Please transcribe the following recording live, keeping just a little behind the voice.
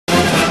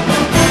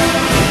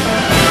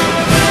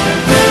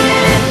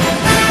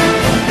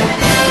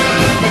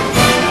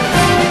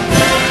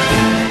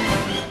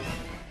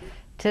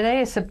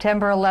Today is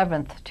September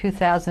 11th,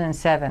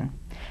 2007.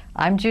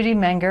 I'm Judy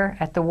Menger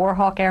at the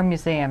Warhawk Air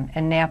Museum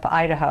in Nampa,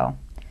 Idaho.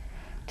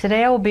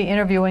 Today I will be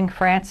interviewing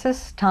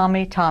Francis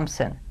Tommy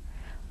Thompson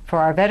for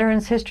our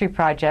Veterans History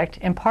Project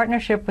in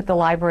partnership with the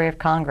Library of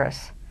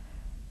Congress.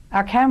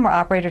 Our camera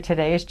operator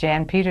today is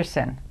Jan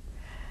Peterson.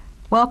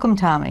 Welcome,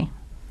 Tommy.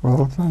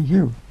 Well, thank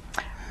you.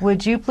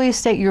 Would you please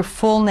state your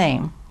full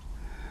name?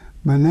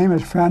 My name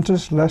is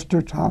Francis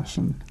Lester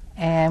Thompson.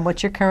 And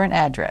what's your current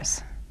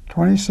address?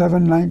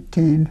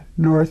 2719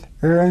 North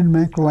Aaron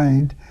Mink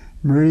Lane,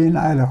 Meridian,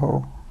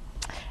 Idaho.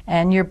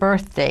 And your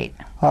birth date?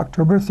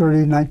 October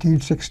 30,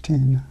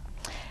 1916.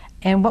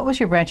 And what was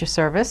your branch of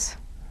service?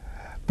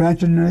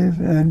 Branch of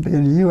Navy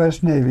in the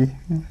U.S. Navy.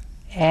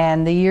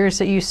 And the years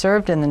that you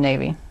served in the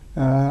Navy?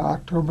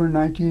 October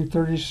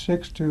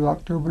 1936 to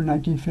October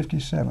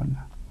 1957.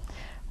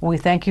 We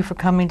thank you for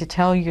coming to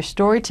tell your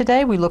story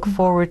today. We look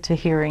forward to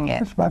hearing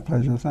it. It's my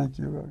pleasure. Thank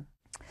you.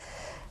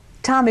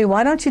 Tommy,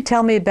 why don't you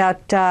tell me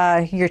about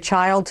your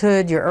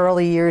childhood, your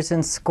early years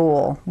in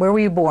school? Where were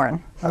you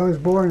born? I was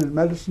born in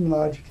Medicine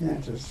Lodge,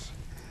 Kansas.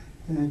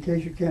 And in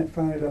case you can't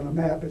find it on the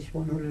map, it's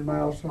 100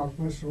 miles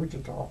southwest of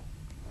Wichita.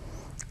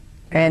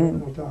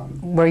 And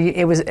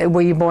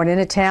were you born in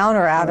a town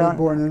or out on? I was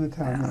born in a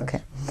town, yes.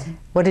 Okay.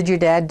 What did your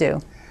dad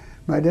do?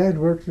 My dad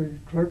worked as a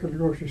clerk at the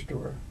grocery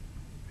store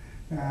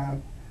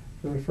for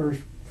the first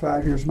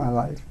 5 years of my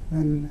life.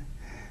 And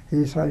he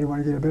decided he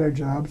wanted to get a better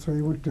job, so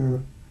he went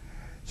to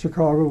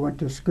Chicago, went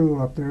to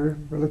school up there,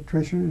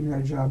 electrician, and got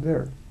a job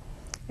there.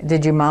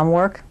 Did your mom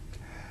work?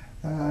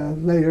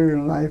 Later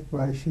in life,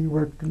 she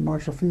worked in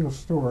Marshall Field's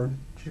store in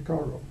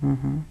Chicago.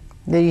 Mm-hmm.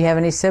 Did you have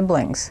any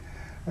siblings?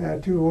 I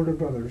had two older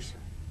brothers.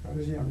 I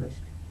was the youngest.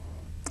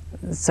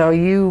 So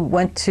you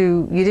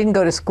didn't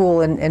go to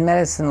school in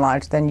Medicine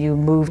Lodge, then you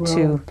moved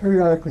to...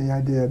 Periodically I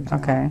did.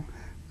 Okay.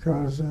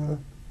 Because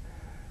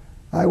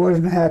I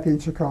wasn't happy in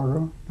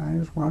Chicago. I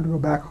just wanted to go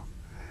back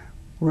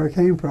where I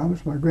came from.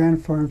 So my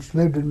grandparents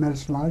lived in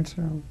Medicine Lodge,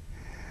 so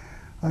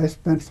I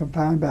spent some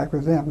time back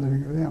with them,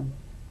 living with them,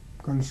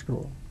 going to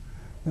school.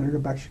 Then I go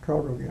back to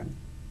Chicago again.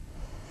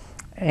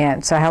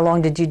 And so how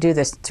long did you do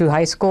this? Through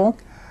high school?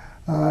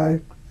 I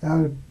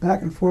was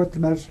back and forth to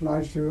Medicine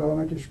Lodge through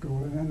elementary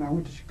school, and then I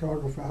went to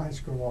Chicago for high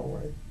school all the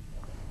way.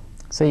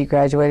 So you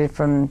graduated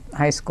from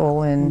high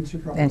school in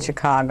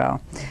Chicago.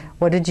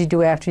 What did you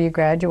do after you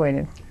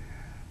graduated?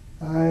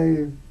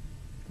 I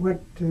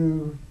went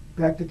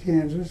back to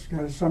Kansas,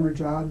 got a summer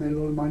job, made a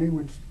little money,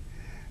 went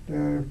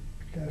to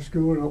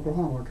school in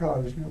Oklahoma,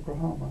 college in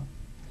Oklahoma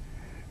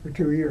for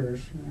 2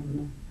 years.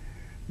 And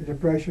the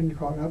Depression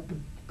caught up,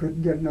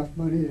 couldn't get enough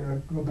money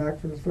to go back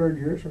for the third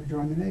year, so I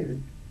joined the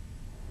Navy.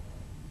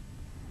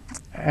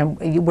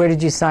 And where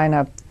did you sign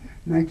up?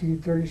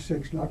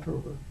 1936 in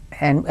October.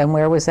 And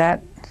where was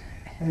that?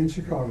 In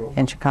Chicago.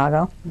 In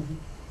Chicago? Mm-hmm.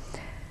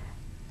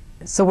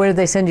 So where did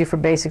they send you for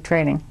basic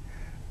training?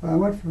 I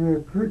went for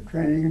recruit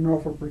training in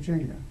Norfolk,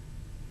 Virginia.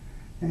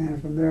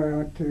 And from there I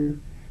went to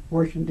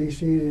Washington,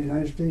 D.C., the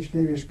United States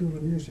Navy School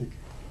of Music.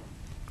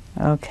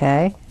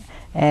 Okay.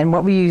 And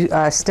what were you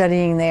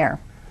studying there?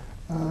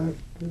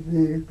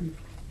 The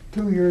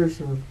 2 years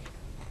of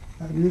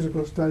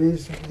musical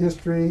studies,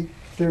 history,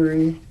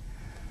 theory,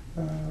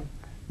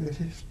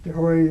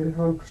 the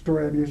whole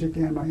story of music,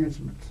 and my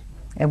instruments.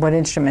 And what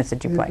instruments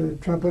did you play? The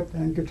trumpet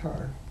and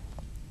guitar.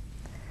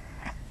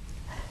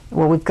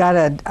 Well, we've got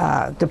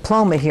a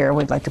diploma here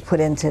we'd like to put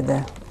into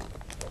the...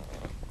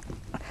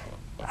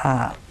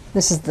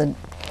 this is the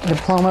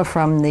diploma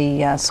from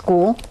the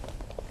school.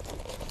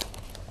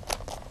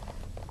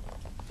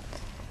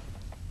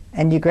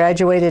 And you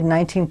graduated in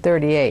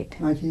 1938.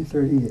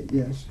 1938,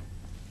 yes.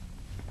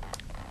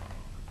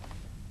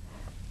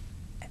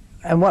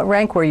 And what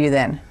rank were you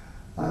then?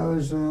 I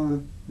was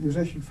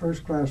musician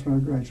first class when I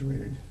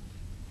graduated.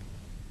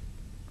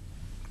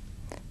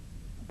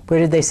 Where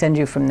did they send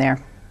you from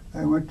there?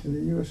 I went to the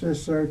USS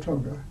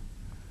Saratoga.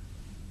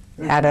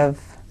 Out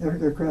of?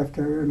 Aircraft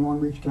carrier in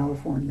Long Beach,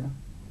 California.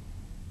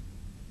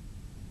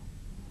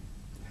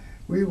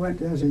 We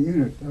went as a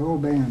unit, the whole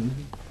band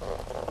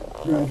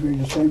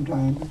graduated at the same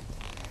time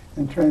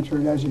and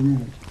transferred as a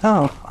unit.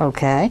 Oh,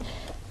 okay.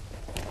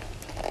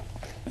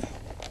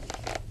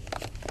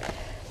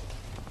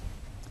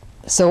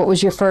 So what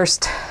was your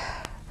first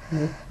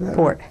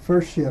port?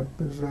 First ship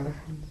was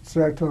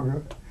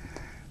Saratoga.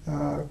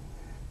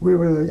 We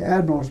were the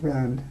Admiral's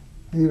band.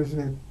 He was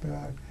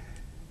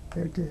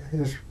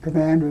his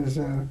command was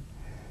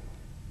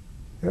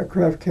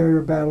Aircraft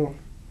Carrier Battle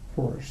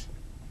Force.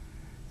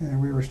 And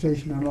we were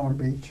stationed in Long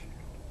Beach.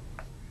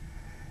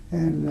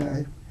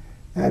 And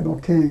Admiral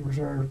King was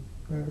our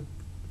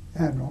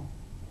admiral.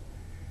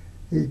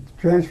 He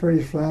transferred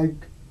his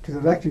flag to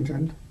the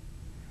Lexington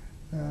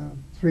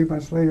 3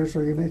 months later, so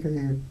he could make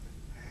a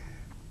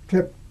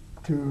trip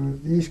to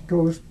the East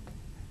Coast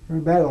for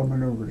battle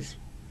maneuvers.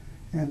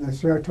 And the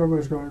Saratoga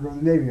was going to go to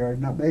the Navy Yard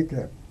and not make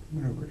that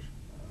maneuvers.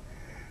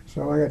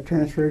 So I got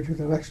transferred to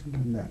the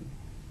Lexington then.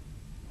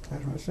 That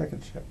was my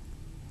second ship.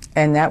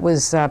 And that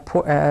was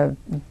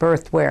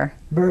birthed where?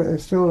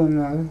 It's still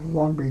in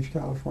Long Beach,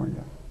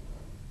 California.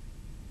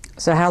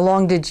 So how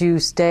long did you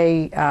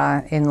stay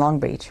in Long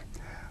Beach?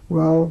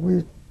 Well,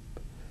 we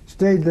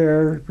stayed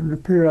there,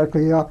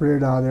 periodically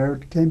operated out of there,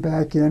 came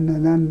back in,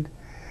 and then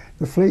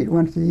the fleet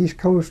went to the East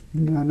Coast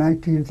in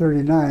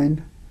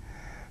 1939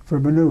 for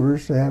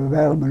maneuvers. They have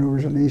battle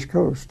maneuvers on the East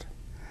Coast.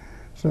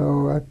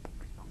 So at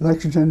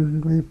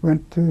Lexington, we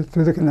went through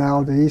the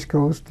canal to the East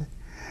Coast,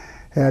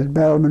 had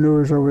battle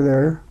maneuvers over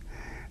there.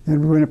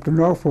 Then we went up to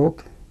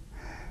Norfolk,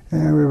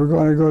 and we were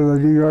going to go to the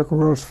New York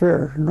World's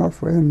Fair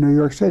in New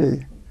York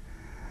City.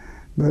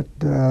 But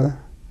the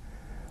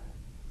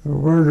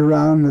word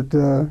around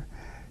that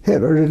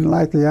Hitler didn't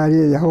like the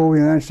idea of the whole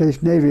United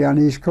States Navy on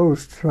the East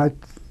Coast right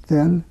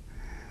then.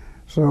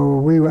 So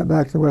we went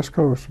back to the West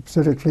Coast. The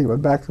Pacific Fleet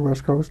went back to the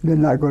West Coast and did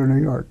not go to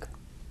New York.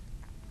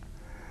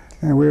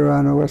 And we were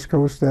on the West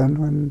Coast then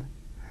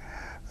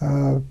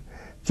when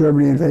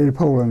Germany invaded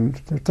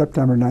Poland in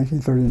September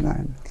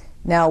 1939.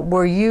 Now,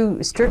 were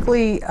you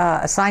strictly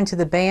assigned to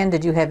the band?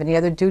 Did you have any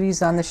other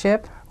duties on the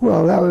ship?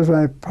 Well, that was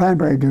my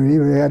primary duty.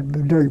 We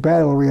had, during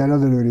battle, we had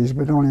other duties,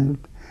 but only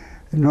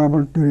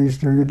normal duties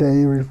during the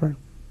day.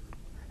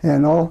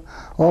 And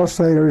all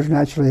sailors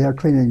naturally have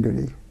cleaning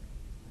duty.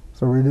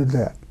 So we did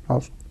that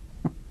also.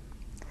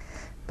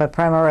 But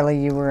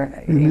primarily you were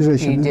a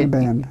musician in the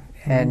band.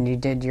 And you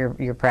did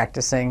your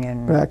practicing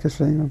and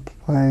practicing and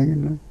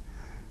playing.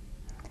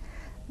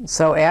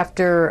 So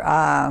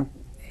after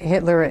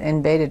Hitler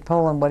invaded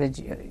Poland, what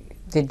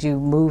did you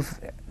move?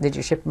 Did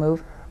your ship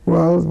move?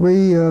 Well,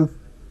 we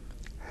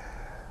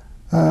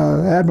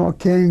Admiral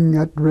King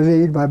got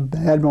relieved by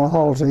Admiral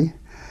Halsey,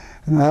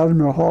 and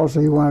Admiral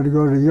Halsey wanted to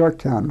go to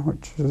Yorktown,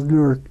 which is a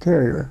newer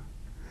carrier.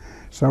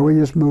 So we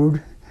just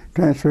moved,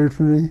 transferred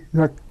from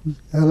the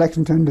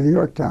Lexington to the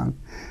Yorktown,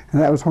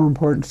 and that was home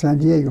port in San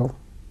Diego.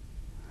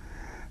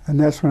 And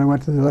that's when I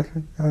went to the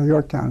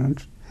Yorktown in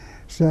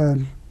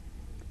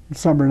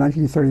summer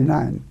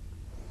 1939.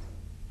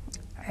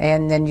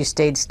 And then you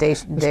stayed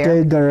stationed there?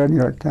 Stayed there in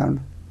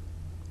Yorktown.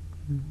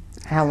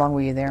 How long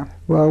were you there?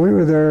 Well, we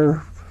were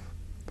there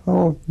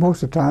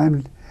most of the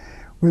time.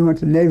 We went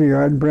to the Navy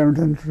Yard in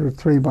Bremerton for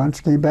 3 months,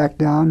 came back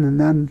down, and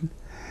then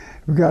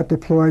we got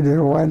deployed to the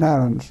Hawaiian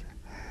Islands.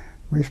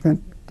 We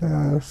spent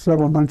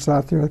several months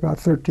out there, about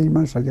 13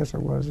 months, I guess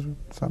it was,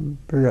 some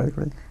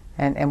periodically.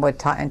 And what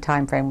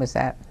time frame was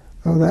that?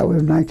 Oh, that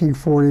was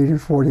 1940 to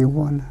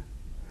 41.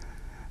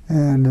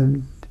 And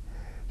in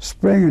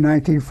spring of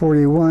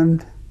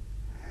 1941,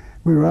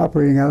 we were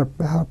operating out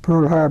of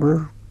Pearl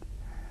Harbor.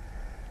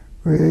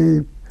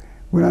 We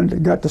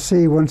got to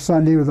sea one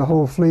Sunday with the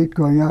whole fleet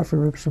going out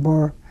for some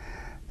more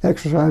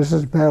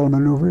exercises, battle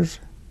maneuvers.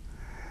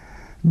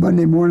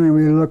 Monday morning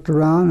we looked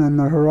around and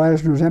the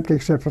horizon was empty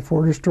except for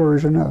 4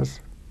 destroyers and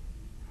us.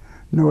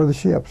 No other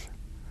ships.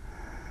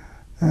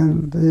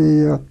 And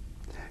the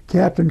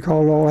captain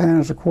called all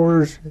hands to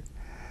quarters.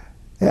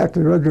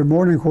 After the regular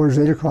morning quarters,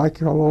 8 o'clock,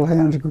 he called all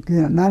hands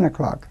again at 9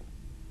 o'clock.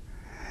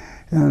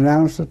 And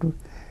announced that we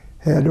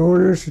had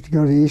orders to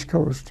go to the East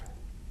Coast.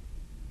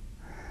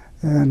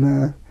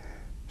 And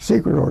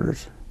secret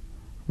orders.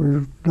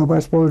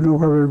 Nobody supposed to know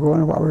where we were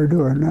going or what we were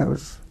doing. That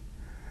was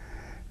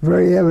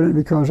very evident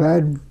because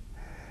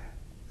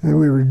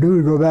we were due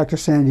to go back to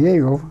San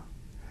Diego,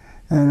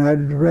 and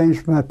I'd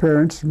arranged for my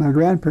parents and my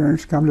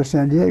grandparents to come to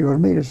San Diego to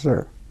meet us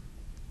there.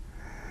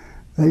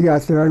 They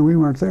got there and we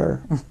weren't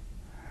there.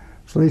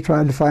 So they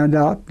tried to find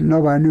out, and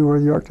nobody knew where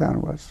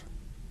Yorktown was.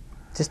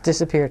 Just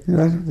disappeared.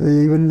 Yeah,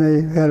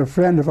 they had a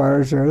friend of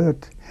ours there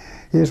that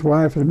his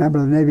wife was a member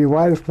of the Navy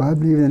Wives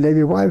Club, and even the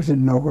Navy wives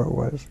didn't know where it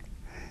was.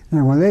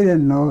 And when they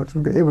didn't know,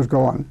 it was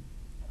gone.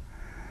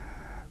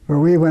 But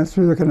we went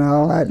through the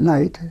canal at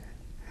night,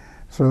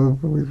 so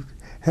we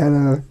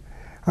had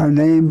our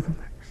name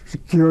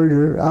secured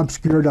or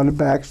obscured on the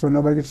back so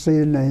nobody could see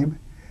the name.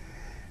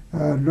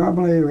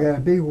 Normally we had a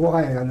big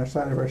Y on the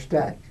side of our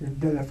stack to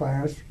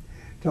identify us,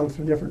 tell us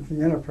the difference from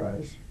the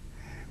Enterprise.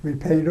 We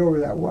painted over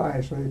that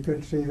Y so you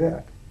couldn't see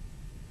that.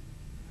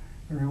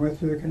 And we went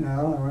through the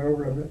canal and went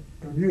over to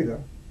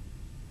Bermuda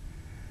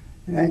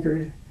and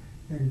anchored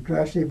in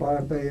grassy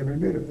bottom bay of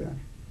Bermuda then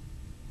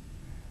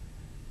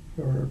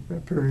for a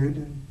period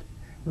and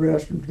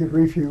rest and get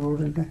refueled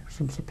and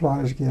some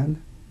supplies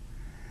again.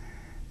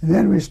 And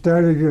then we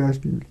started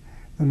the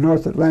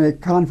North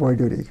Atlantic convoy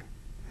duty.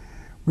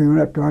 We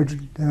went up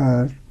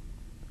to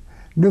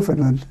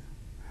Newfoundland,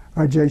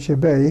 Argentia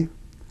Bay,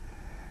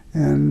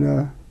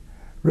 and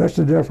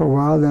rested there for a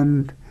while,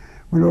 then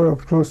went over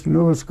close to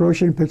Nova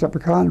Scotia and picked up a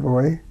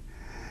convoy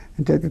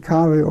and take the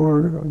convoy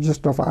over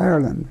just off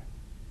Ireland.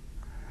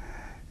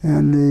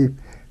 And the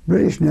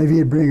British Navy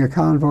would bring a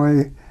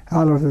convoy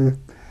out of the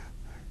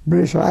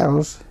British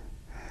Isles,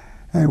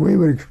 and we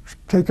would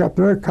take up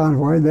their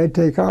convoy and they'd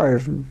take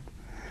ours. And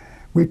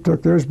we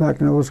took theirs back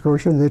to Nova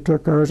Scotia and they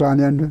took ours on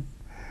into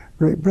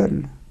Great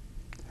Britain.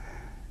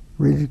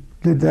 We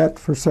did that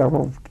for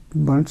several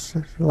months,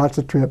 lots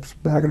of trips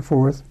back and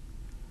forth.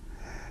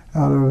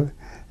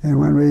 And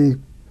when we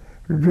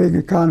drag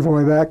a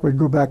convoy back. We'd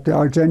go back to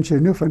Argentia,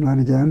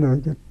 Newfoundland again to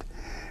get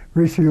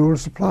refuel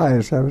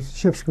supplies. Have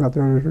ships come up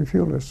there to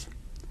refuel us.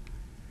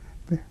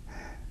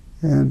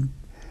 And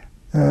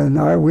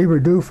now we were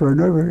due for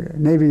a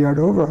Navy Yard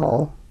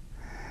overhaul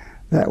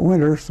that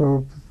winter,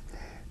 so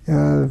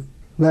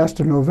last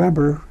of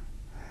November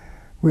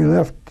we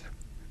left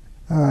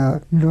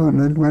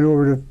Newfoundland, went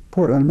over to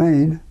Portland,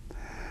 Maine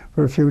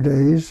for a few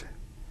days,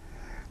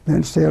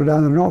 then sailed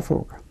down to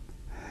Norfolk.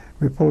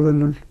 We pulled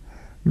into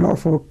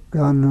Norfolk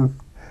on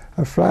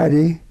a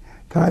Friday,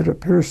 tied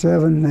at Pier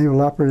 7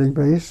 Naval Operating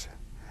Base,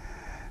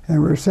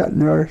 and we were sitting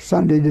there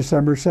Sunday,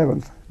 December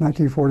 7th,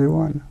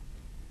 1941.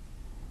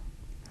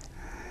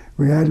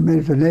 We hadn't made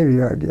it to the Navy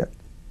Yard yet.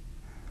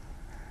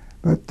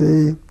 But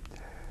they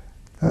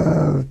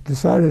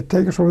decided to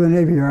take us over to the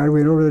Navy Yard. We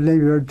went over to the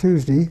Navy Yard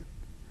Tuesday,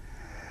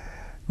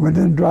 went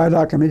in dry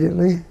dock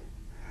immediately,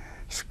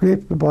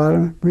 scraped the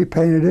bottom,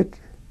 repainted it,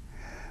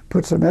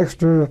 put some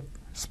extra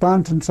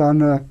sponsons on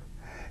the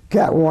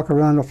catwalk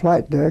around the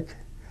flight deck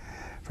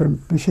for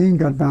machine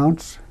gun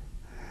mounts,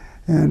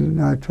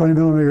 and 20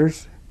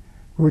 millimeters,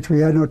 which we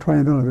had no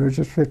 20 millimeters,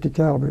 just 50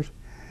 calibers,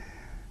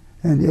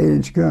 and the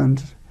 8-inch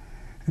guns.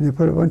 And they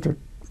put a bunch of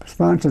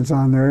sponsons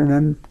on there, and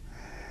then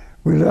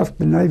we left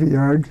the Navy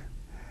Yard,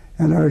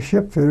 and our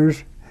ship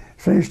fitters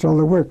finished all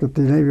the work that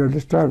the Navy Yard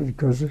had started,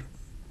 because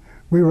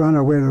we were on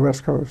our way to the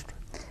West Coast.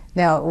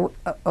 Now,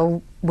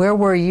 where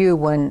were you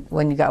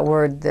when you got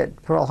word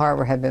that Pearl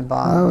Harbor had been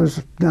bombed? I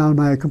was down in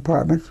my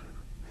compartment.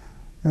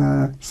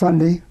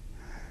 Sunday,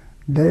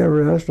 day of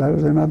rest, I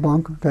was in my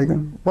bunk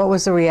taking. What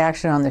was the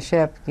reaction on the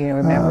ship? Do you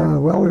remember?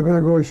 Well, we better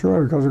go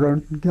ashore because we're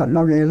going to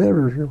not going to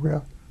live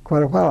here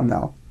quite a while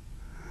now.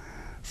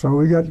 So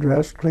we got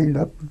dressed, cleaned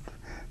up.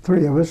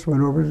 3 of us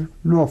went over to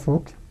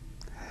Norfolk,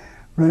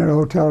 rented a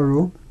hotel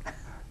room,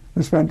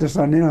 and spent the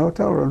Sunday in a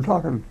hotel room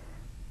talking.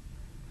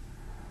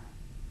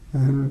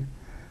 And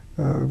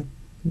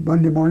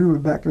Monday morning we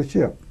went back to the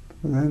ship.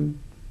 And then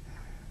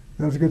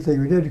that was a good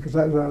thing we did, because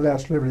that was our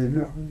last liberty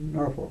in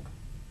Norfolk.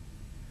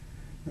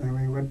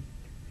 And we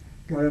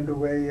got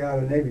underway out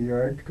of the Navy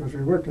Yard, because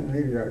we worked in the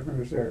Navy Yard when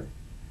we was there.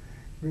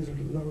 We was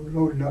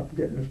loading up,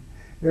 getting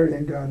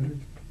everything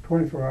done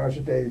 24 hours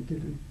a day,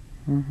 getting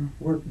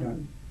work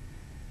done.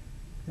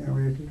 And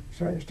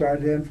we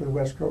started in for the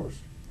West Coast.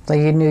 So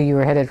you knew you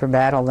were headed for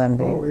battle then?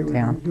 Oh, we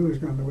knew we was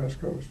going to the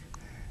West Coast.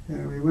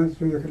 And we went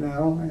through the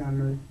canal,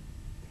 and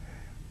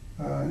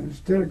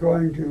instead of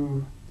going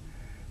to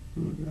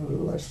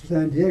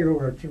San Diego,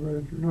 where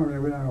normally we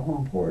went on a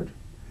home port,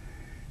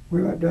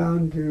 we went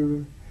down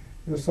to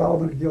the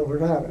Solomon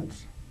Gilbert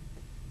Islands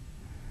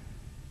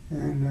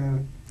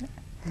and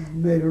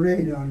made a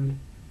raid on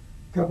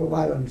a couple of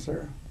islands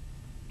there.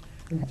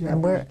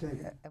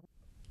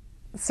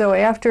 So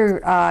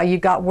after you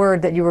got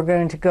word that you were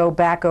going to go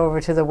back over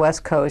to the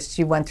West Coast,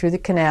 you went through the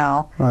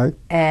canal, right?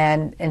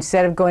 And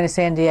instead of going to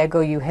San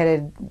Diego, you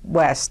headed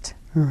west.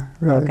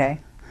 Right. Okay.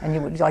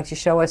 And would you like to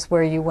show us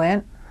where you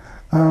went?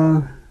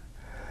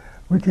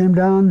 We came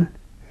down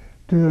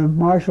to the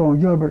Marshall and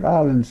Gilbert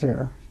Islands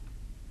there,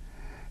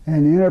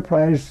 and the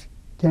Enterprise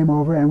came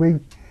over, and we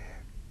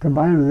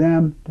combined with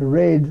them to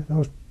raid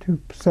those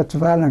 2 sets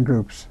of island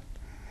groups.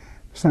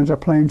 Sent our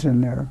planes in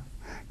there,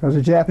 because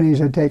the Japanese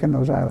had taken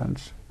those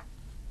islands.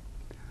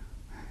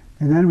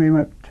 And then we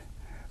went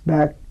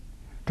back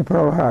to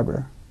Pearl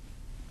Harbor.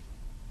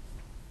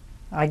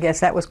 I guess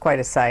that was quite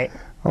a sight.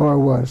 Oh, it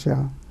was,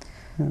 yeah.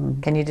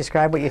 Can you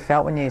describe what you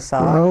felt when you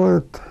saw it?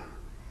 Well,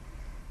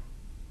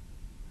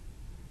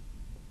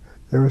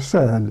 it was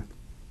sad.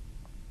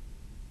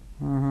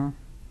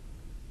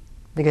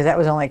 Because that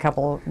was only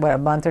a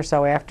month or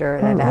so after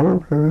it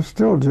happened? It was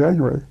still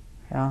January.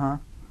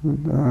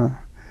 And,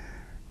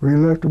 we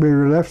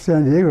left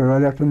San Diego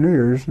right after New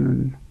Year's,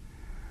 and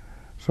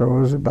so it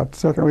was about the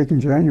second week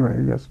in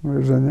January, I guess, when it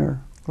was in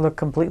there. Looked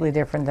completely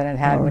different than it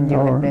had when you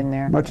had been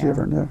there. Much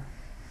different, yeah.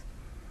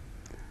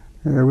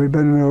 Yeah, we'd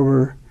been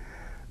over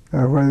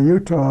where the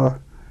Utah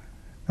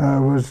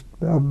was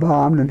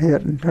bombed and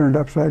hit and turned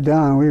upside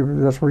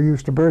down. That's where we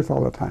used to berth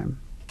all the time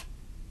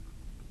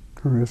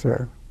when we was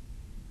there.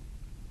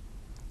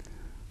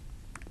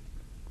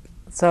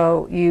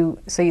 So you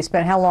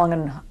spent how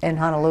long in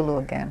Honolulu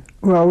again?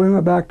 Well, we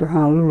went back to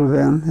Honolulu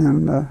then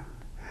and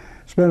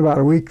spent about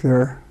a week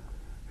there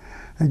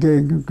and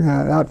getting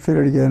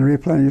outfitted again,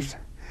 replenished.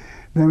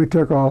 Then we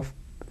took off,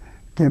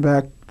 came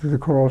back to the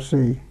Coral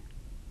Sea,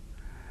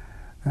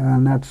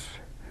 and that's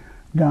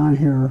down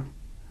here,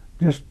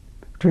 just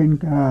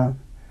between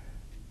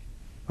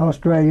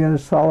Australia,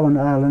 Solomon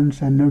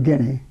Islands, and New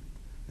Guinea,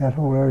 that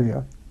whole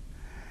area.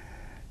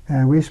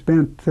 And we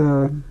spent.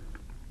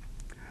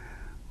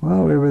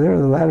 Well, we were there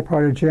the latter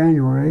part of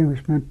January. We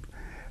spent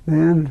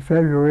then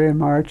February and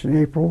March and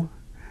April.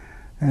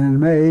 And in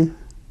May,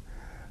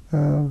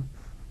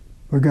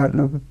 we got in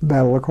the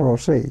Battle of Coral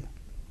Sea.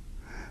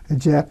 The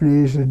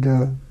Japanese had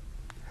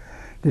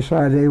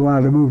decided they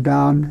wanted to move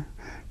down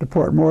to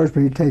Port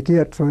Moresby to take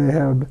it, so they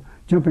had a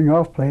jumping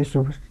off place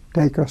to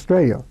take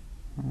Australia.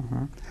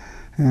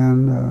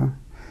 And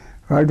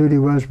Our duty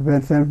was to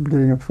prevent them from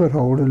getting a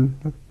foothold in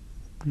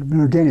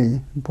New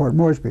Guinea, in Port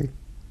Moresby.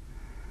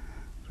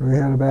 So we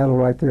had a battle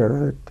right there.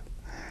 The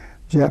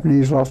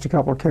Japanese lost a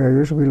couple of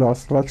carriers, and we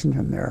lost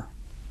Lexington there.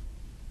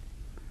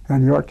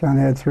 And Yorktown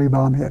had 3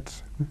 bomb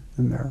hits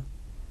in there.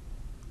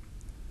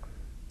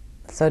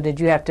 So did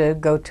you have to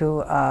go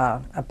to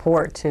a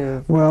port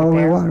to Well,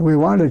 prepare? we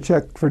wanted to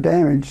check for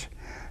damage,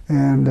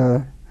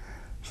 and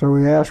so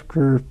we asked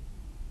for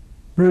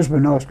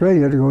Brisbane,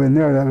 Australia, to go in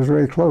there. That was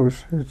very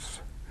close.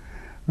 It's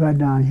right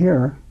down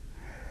here.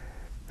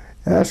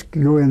 Asked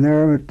to go in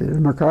there, but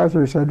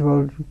MacArthur said,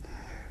 well,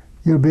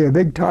 you'll be a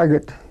big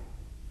target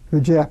for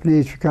the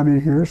Japanese if you come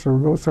in here, so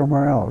we'll go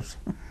somewhere else.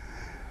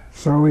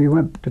 So we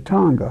went to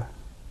Tonga.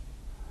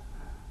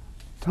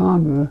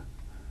 Tonga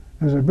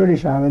is a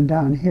British island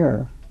down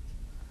here.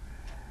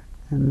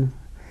 And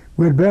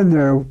we'd been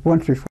there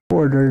once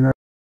before during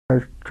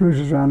our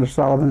cruises around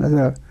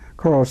the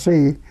Coral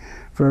Sea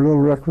for a little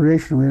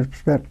recreation. We had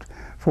spent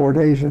 4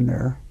 days in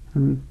there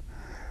and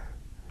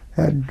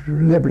had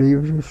liberty,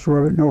 was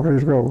sure of it, nowhere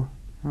to go.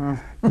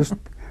 Just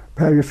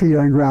have your feet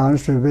on the ground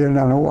instead of being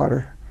down the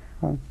water.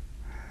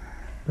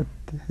 But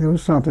it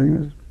was something, it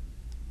was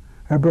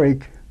a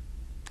break.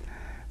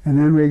 And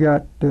then we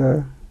got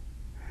in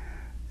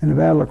the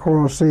Battle of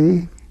Coral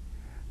Sea,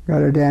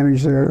 got our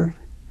damage there,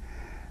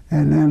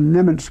 and then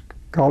Nimitz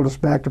called us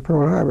back to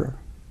Pearl Harbor.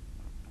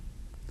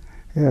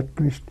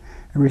 And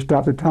we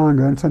stopped at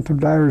Tonga and sent some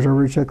divers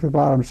over to check the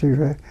bottom to see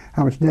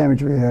how much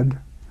damage we had,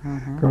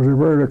 because we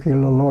were looking a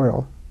little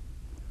oil.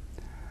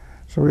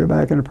 So we were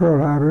back into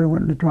Pearl Harbor,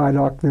 went to dry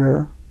dock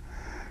there,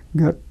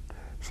 got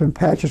some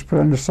patches put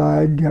on the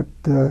side, got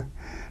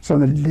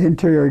some of the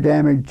interior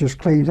damage just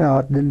cleaned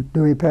out, didn't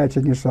do any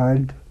patching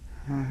inside,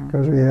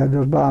 because we had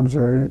those bombs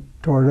there and it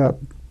tore it up.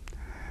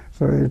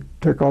 So we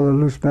took all the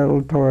loose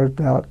metal, tore it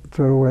out,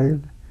 threw it away.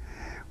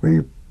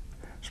 We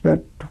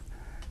spent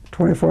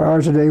 24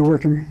 hours a day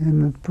working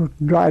in the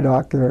dry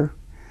dock there,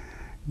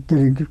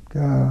 getting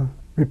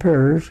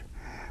repairs,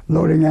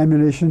 loading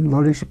ammunition,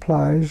 loading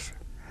supplies,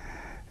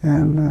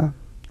 and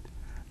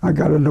I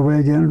got underway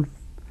again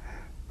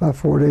about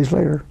 4 days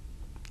later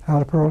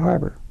out of Pearl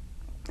Harbor.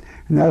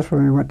 And that's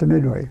when we went to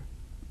Midway.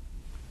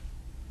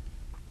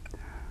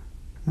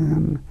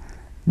 And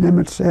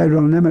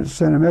Admiral Nimitz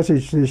sent a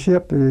message to the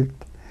ship.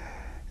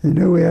 He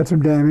knew we had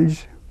some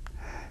damage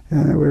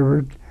and that we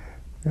were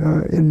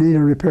in need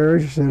of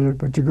repairs. He said,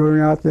 but you're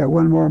going out that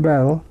one more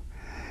battle,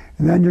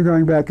 and then you're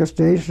going back a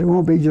stage. It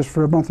won't be just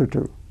for a month or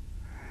two.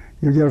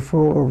 You'll get a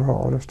full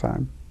overhaul this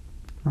time.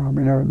 Well,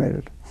 we never made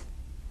it.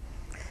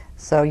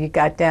 So you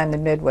got down to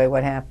Midway,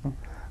 what happened?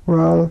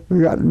 Well,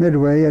 we got to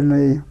Midway, and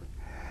the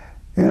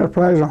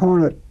Enterprise and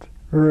Hornet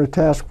were a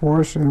task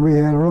force, and we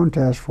had our own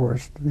task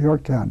force,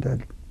 Yorktown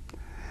did.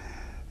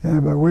 Yeah,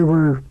 but we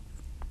were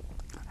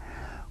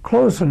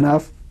close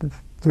enough to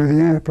the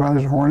Enterprise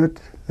and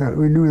Hornet that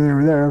we knew they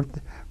were there.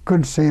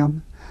 Couldn't see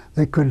them.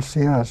 They couldn't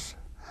see us.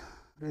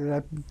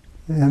 In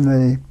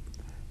the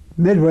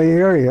Midway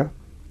area,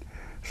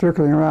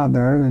 circling around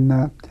there,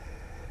 and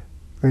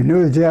we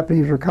knew the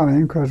Japanese were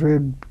coming because we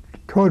had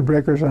code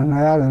breakers on the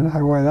island,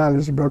 Hawaii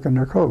Islands, had broken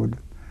their code.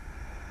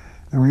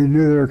 And we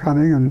knew they were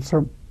coming, and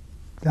so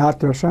out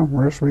there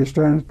somewhere, so we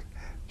sent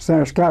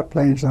our scout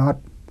planes out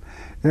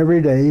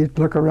every day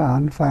to look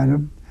around, find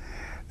them.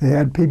 They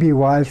had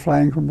PBYs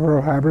flying from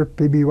Pearl Harbor,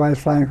 PBYs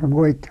flying from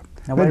Wake,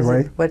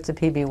 Midway. What's a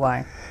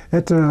PBY?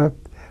 It's a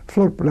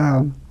float,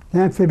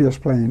 amphibious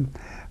plane,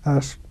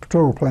 a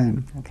patrol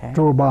plane,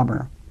 patrol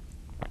bomber.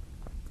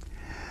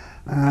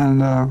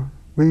 And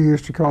we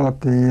used to call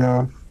it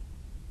the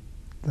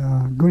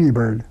Goonie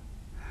Bird.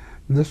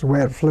 This is the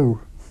way it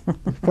flew.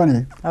 It's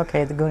funny.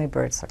 Okay, the Goonie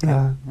Birds.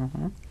 Okay.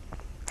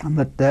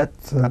 But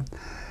that's,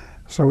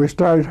 so we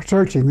started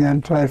searching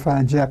then, trying to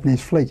find a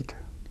Japanese fleet.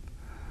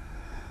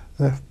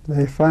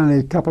 They finally,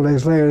 a couple of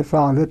days later,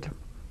 found it.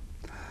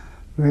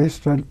 We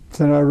sent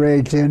our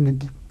raids in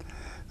to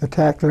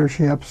attack their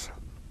ships,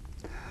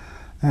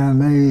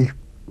 and they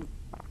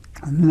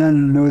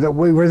then knew that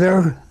we were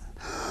there.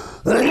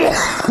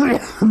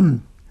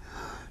 And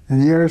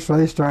years so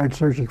they started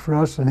searching for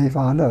us, and they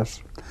found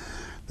us.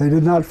 They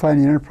did not find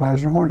the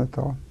Enterprise and Hornet,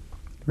 though.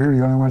 We were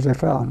the only ones they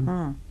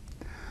found.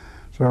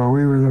 So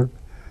we were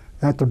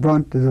at the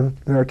brunt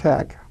of their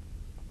attack.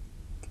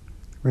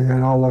 We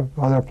had all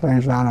the other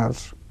planes on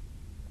us.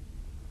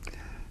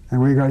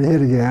 And we got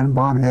hit again,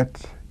 bomb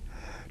hits,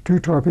 2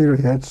 torpedo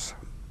hits.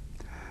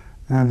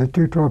 And the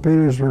 2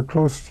 torpedoes were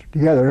close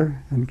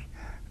together, and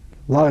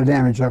a lot of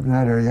damage up in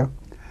that area.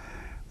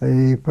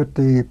 They put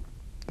the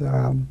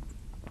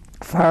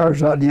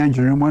fires out in the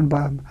engine room. One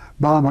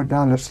bomb went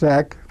down the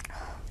stack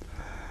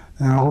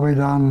and all the way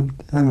down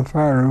in the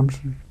fire rooms.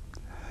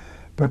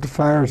 Put the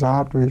fires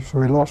out, so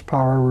we lost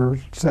power. We were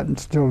sitting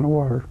still in the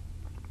water.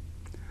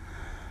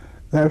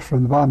 That's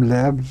from the bomb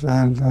labs,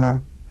 and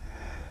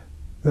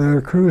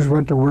the crews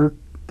went to work,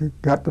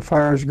 got the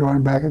fires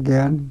going back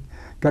again,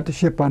 got the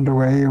ship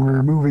underway, and we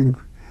were moving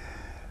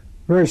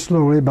very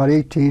slowly, about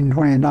 18,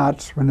 20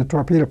 knots, when the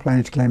torpedo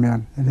planes came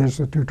in and hit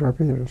the 2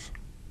 torpedoes.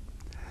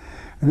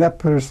 and that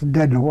put us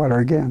dead in the water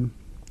again.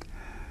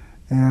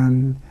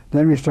 And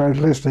then we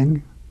started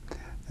listing,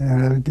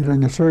 and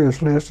getting a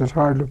serious list is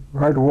hard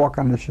to walk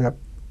on the ship.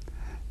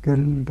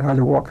 Getting hard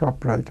to walk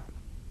upright.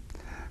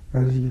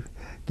 Because you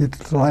get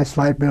the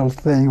slight little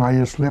thing while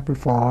you slip or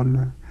fall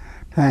and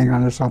hang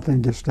onto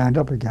something, just stand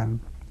up again.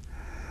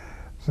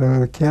 So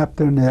the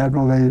captain and the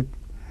admiral, they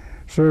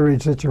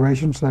surveyed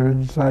situations, so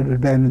they decided to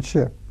abandon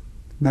ship.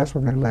 And that's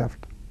when they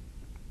left.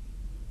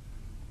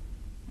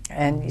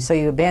 And so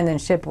you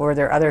abandoned ship. Were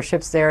there other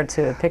ships there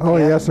to pick you up? Oh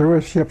yes, there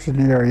were ships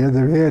in the area.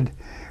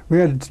 We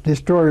had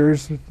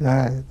destroyers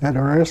that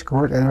were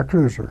escort and a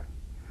cruiser.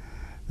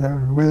 They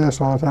were with us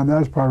all the time. That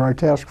was part of our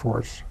task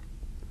force.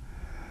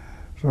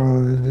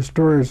 So the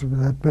destroyers,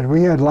 but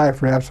we had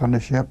life rafts on the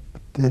ship.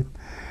 The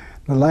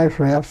life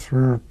rafts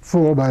were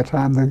full by the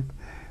time the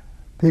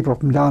people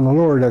from down the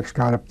lower decks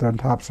got up on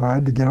top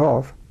side to get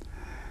off.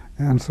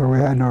 And so we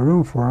had no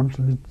room for them.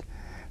 So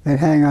they'd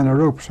hang on the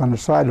ropes on the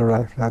side of the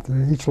life raft.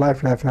 Each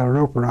life raft had a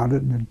rope around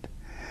it, and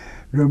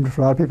room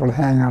for a lot of people to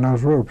hang on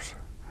those ropes.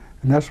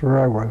 And that's where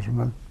I was.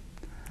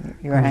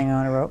 You were hanging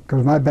on a rope?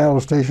 Because my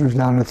battle station was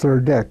down the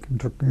third deck. It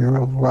took me a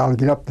little while to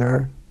get up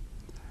there.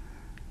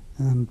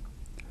 And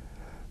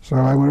so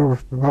I went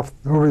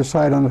over the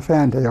side on the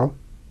fantail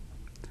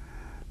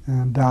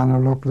and down the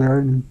rope there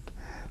and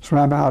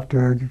swam out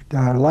to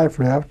a life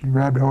raft and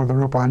grabbed hold of the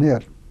rope on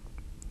it.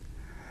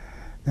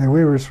 And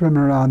we were swimming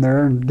around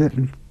there and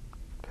getting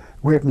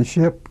away from the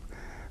ship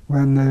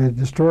when the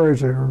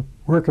destroyers that were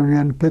working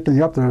in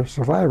picking up the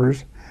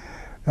survivors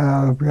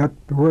we got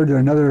the word that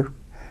another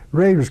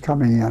raid was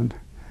coming in.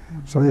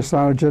 So they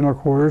started general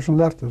quarters and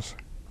left us.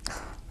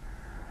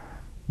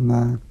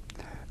 And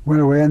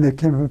went away, and they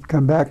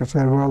come back and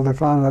said, well, they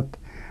found that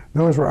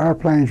those were our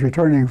planes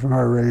returning from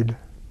our raid.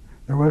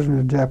 There wasn't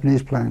a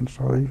Japanese plane,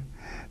 so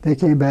they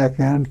came back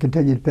in and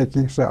continued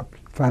picking us up.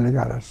 Finally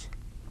got us.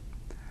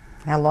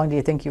 How long do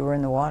you think you were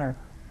in the water?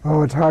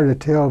 Oh, it's hard to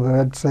tell, but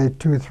I'd say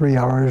 2 or 3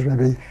 hours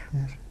maybe.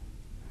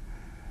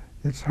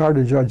 It's hard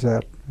to judge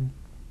that.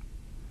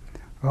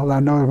 All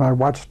I know is my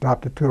watch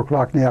stopped at 2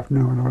 o'clock in the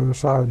afternoon over the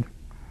side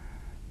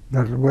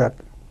that was wet.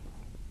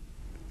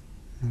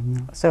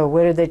 And, so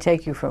where did they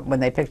take you from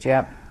when they picked you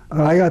up?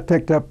 I got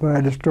picked up by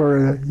a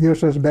destroyer, the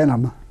USS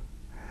Benham,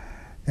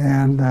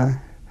 and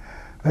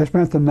I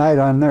spent the night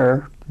on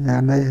there,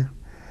 and they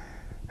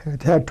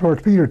had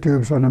torpedo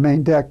tubes on the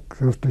main deck,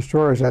 those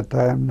destroyers at that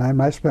time,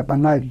 and I spent my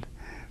night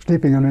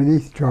sleeping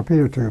underneath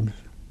torpedo tubes.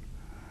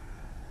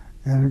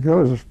 And it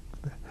goes,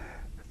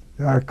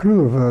 our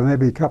crew of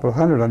maybe a couple of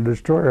hundred on the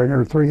destroyer, and there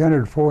were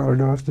 300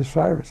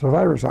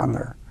 survivors on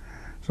there.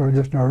 So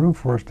just no room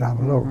for us down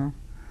below. Mm-hmm.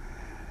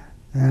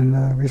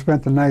 And we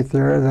spent the night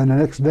there. Then the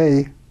next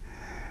day,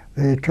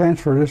 they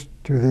transferred us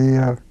to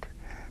the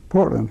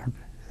Portland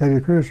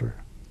heavy cruiser.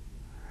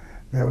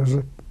 That was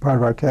a part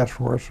of our task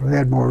force, so they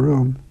had more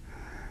room.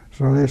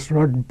 So they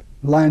slung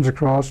lines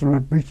across and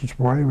went Breeches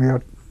Boy, and we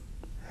got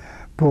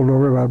pulled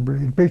over by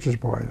Breeches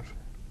Boys.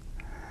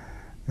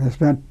 They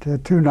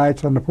spent 2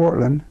 nights on the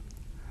Portland,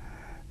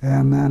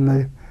 and then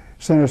they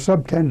sent a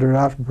subtender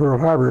out from Pearl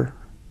Harbor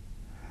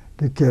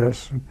to get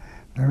us.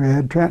 And we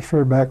had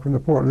transferred back from the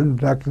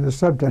Portland back to the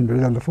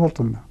subtender on the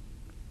Fulton.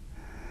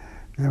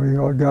 And we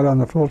all got on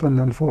the Fulton,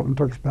 and the Fulton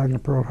took us back to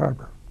Pearl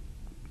Harbor.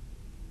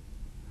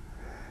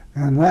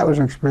 And that was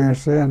an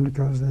experience then,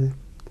 because they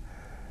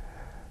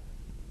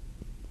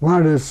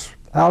wanted us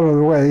out of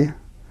the way,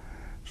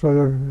 so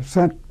they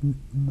sent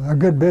a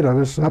good bit of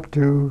us up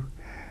to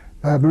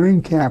a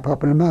Marine camp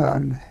up in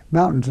the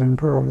mountains in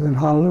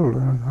Honolulu,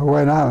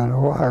 Hawaiian Island,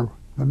 Oahu,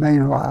 the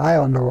main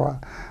island of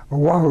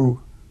Oahu.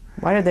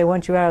 Why did they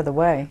want you out of the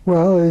way?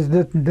 Well,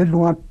 they didn't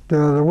want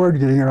the word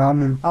getting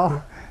around,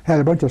 and had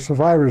a bunch of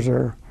survivors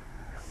there.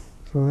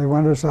 So they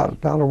wanted us out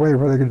of the way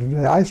where they could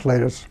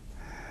isolate us.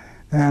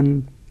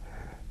 And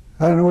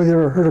I don't know whether you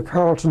ever heard of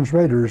Carlson's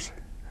Raiders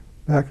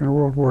back in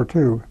World War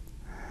II,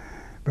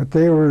 but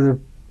they were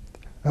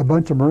a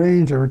bunch of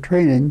Marines that were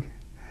training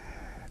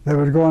that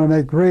would go on to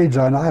make raids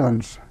on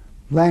islands,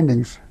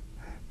 landings,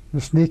 to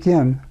sneak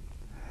in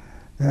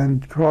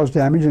and cause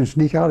damage and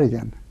sneak out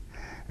again.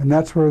 And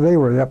that's where they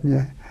were, up in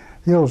the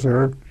hills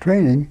there,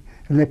 training,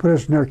 and they put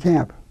us in their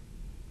camp.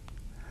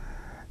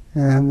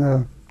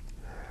 And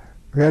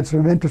we had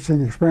some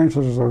interesting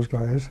experiences with those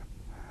guys.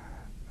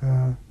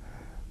 A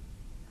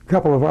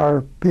couple of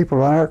our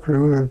people on our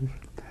crew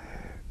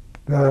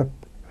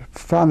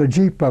found a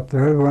Jeep up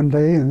there one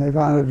day, and they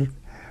found it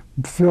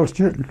filled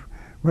shit,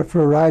 went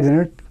for a ride in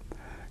it.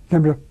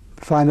 Came to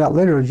find out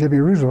later it was Jimmy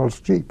Roosevelt's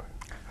Jeep,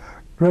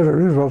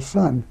 Roosevelt's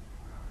son,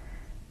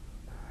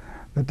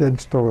 that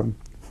they'd stolen.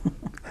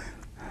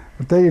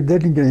 But they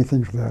didn't get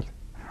anything for that.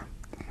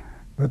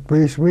 But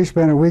we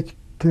spent a week,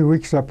 2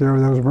 weeks up there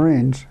with those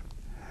Marines,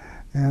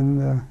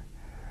 and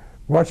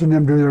watching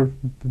them do their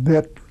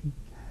bit,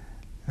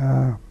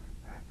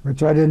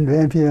 which I didn't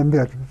envy them a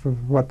bit for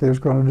what they was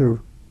going to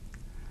do.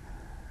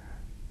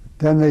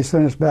 Then they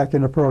sent us back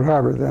into Pearl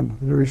Harbor, then,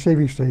 the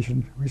receiving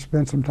station. We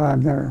spent some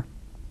time there.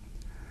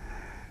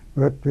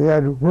 But we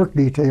had work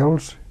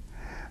details.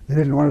 they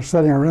didn't want us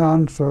sitting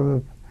around,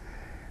 so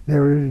they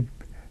were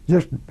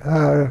just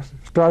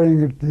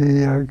starting at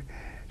the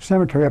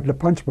cemetery up at the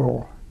Punch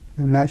Bowl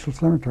in the National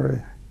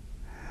Cemetery.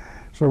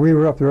 So we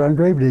were up there on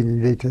grave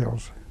digging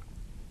details,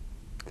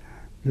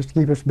 just to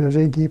keep us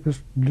busy and keep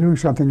us doing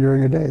something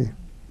during the day.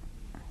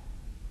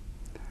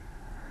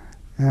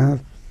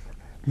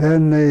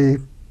 Then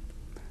the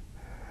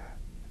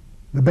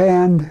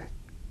band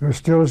was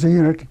still as a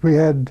unit. We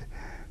had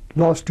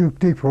lost 2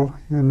 people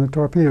in the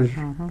torpedoes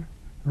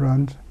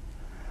runs,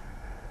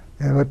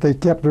 but they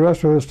kept the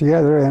rest of us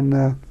together,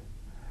 and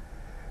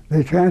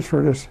they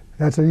transferred us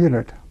as a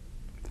unit.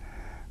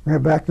 We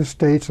went back to the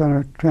States on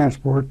a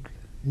transport,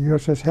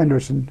 USS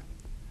Henderson.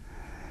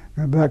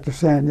 Went back to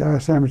San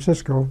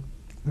Francisco,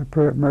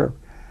 the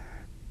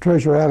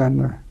Treasure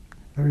Island,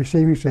 the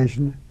receiving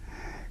station,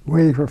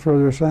 waiting for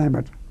further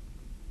assignment.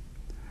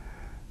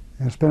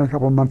 And spent a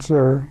couple of months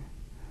there,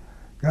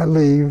 got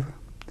leave,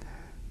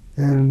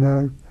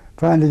 and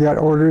finally got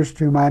orders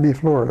to Miami,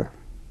 Florida.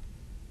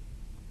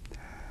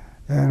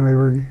 And we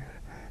were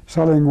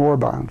selling war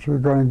bonds. We were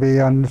going to be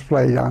on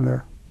display down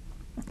there.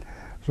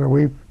 So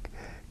we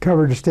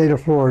covered the state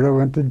of Florida,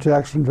 went to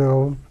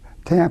Jacksonville,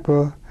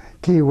 Tampa,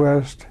 Key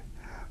West,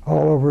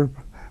 all over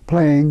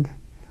playing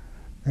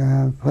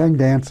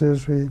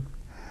dances. We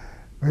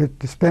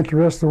spent the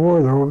rest of the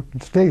war, though,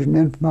 stationed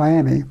in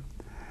Miami,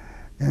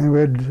 and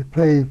we'd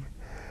play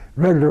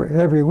regular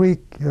every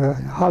week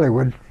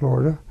Hollywood,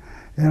 Florida,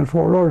 and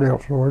Fort Lauderdale,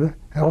 Florida,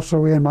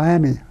 also in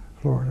Miami,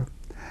 Florida,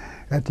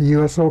 at the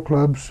USO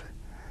clubs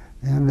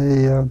and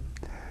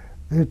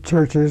the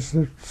churches,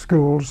 the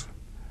schools,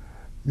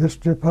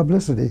 just the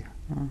publicity.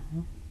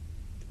 And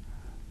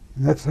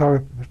that's how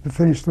we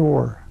finished the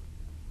war.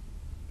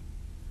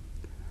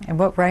 And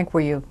what rank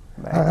were you?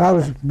 I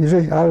was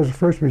the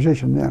first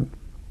musician then,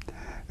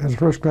 as a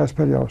first-class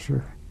petty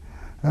officer.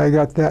 I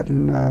got that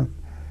in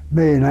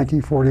May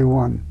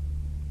 1941.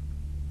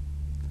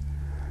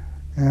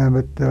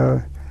 But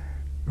there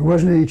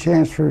wasn't any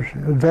chance for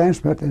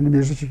advancement in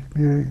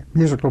the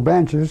musical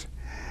branches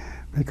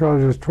because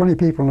there was 20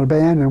 people in the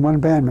band and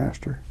 1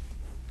 bandmaster.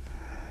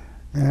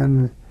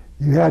 And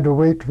you had to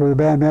wait for the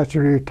bandmaster to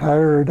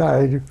retire or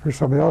die for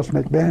somebody else to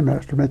make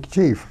bandmaster, make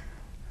chief.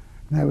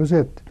 And that was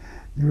it.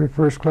 You were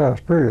first class,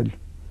 period.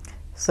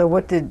 So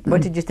what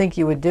did you think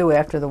you would do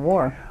after the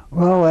war?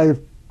 Well,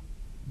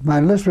 my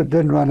enlistment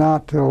didn't run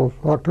out till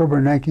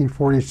October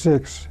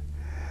 1946.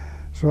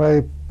 So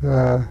I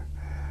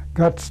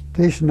got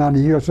stationed on the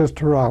USS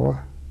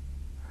Tarawa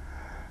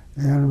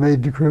and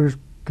made the cruise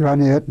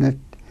on it, and it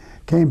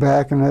came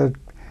back, and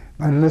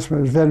my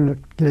enlistment was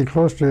then getting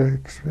close to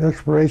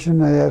expiration.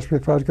 They asked me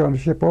if I was going to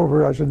ship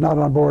over. I said, not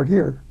on board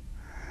here.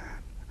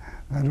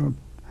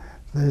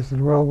 They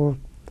said, well,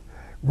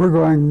 we're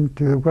going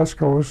to the West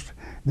Coast,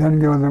 then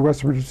go in the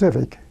Western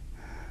Pacific.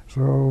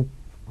 So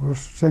we'll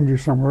send you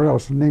somewhere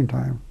else in the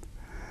meantime.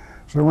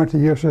 So I went to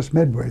USS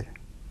Midway.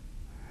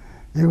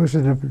 It was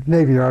in the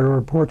Navy Yard over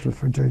in Portsmouth,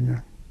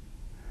 Virginia.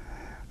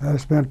 I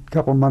spent a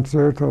couple months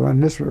there till my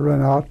enlistment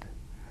ran out,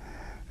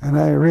 and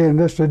I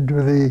re-enlisted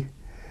with the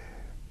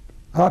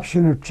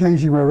option of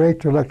changing my rate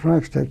to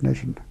electronics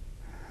technician,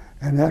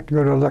 and I had to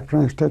go to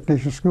electronics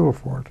technician school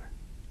for it.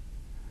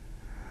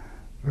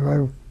 So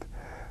I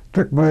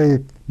took my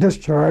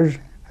discharge,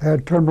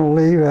 had terminal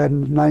leave, I had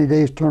 90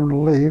 days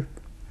terminal leave.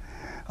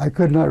 I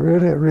could not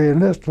really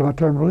re-enlist till my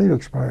terminal leave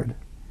expired.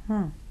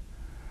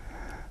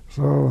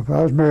 So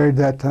I was married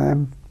that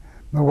time.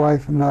 My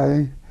wife and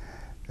I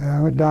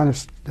went down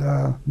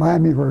to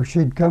Miami, where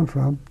she'd come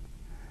from,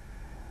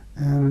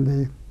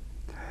 and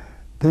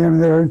came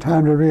there in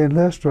time to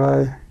re-enlist.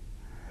 I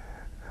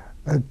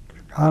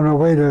on our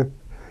way to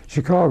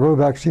Chicago,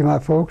 back to see my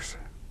folks,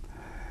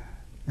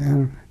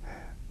 and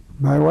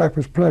my wife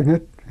was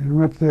pregnant, and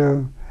went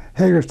to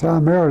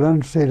Hagerstown,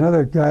 Maryland, to see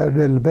another guy that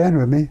did in the band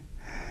with me.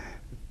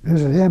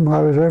 Visit him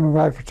while I was there. My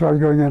wife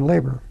started going in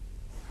labor.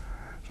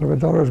 So my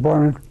daughter was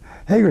born in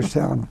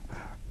Hagerstown.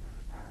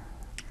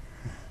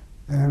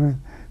 And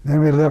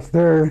then we left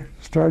there,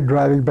 started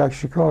driving back to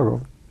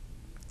Chicago.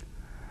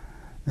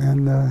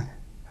 And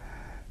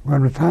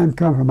when the time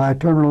came for my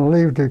terminal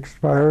leave to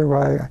expire,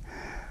 why,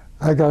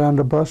 I got on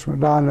the bus,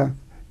 went down to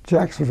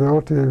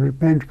Jacksonville to the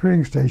main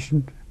recruiting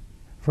station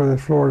for the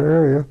Florida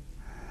area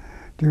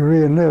to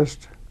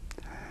re-enlist.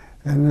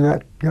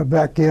 And got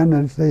back in,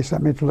 and they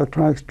sent me to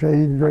electronics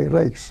training in Great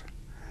Lakes.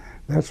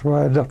 That's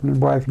why I left my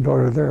wife and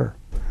daughter there.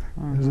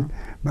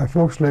 My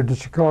folks lived in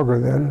Chicago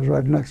then. It was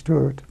right next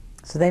to it.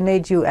 So they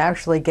made you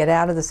actually get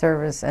out of the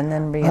service and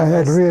then re-enlist? I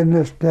had to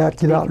re-enlist,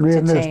 get out and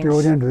re-enlist to go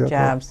into it.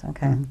 Jobs,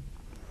 okay.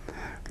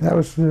 That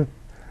was the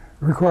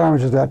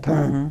requirements at that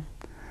time.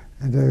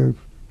 And,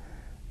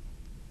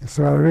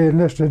 so I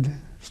re-enlisted.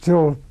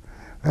 Still,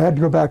 I had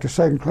to go back to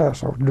second class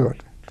to do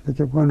it. To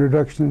get 1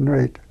 reduction in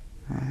rate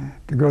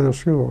to go to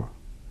school.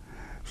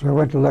 So I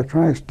went to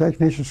electronics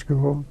technician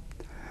school.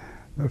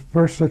 The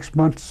first 6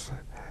 months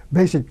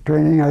basic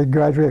training, I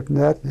graduated from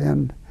that,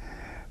 and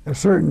a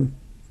certain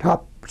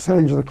top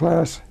settings of the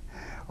class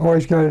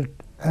always got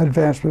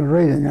advancement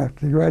rating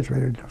after he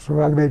graduated,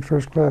 so I made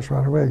first class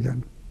right away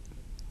again.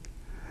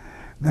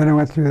 Then I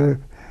went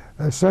through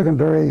a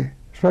secondary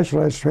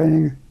specialized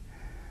training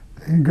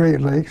in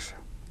Great Lakes,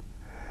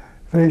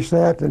 finished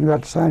that, and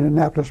got assigned to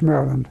Annapolis,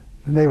 Maryland,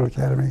 the Naval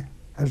Academy,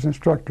 as an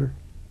instructor.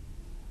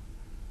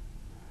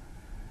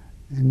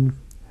 And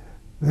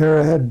there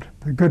I had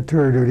a good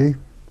tour duty,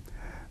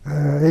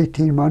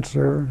 18 months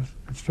there as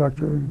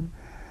instructor,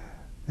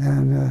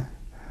 and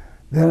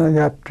then I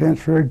got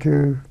transferred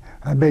to,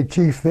 I made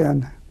chief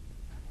then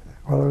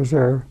while I was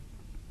there,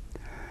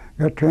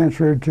 got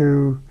transferred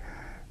to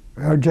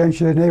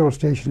Argentia Naval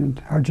Station in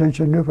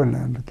Argentia,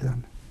 Newfoundland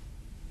again.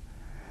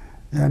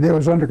 And it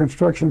was under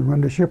construction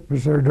when the ship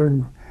was there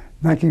during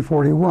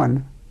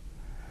 1941.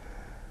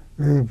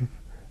 We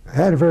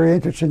had a very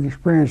interesting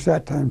experience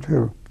that time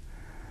too.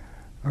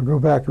 I'll go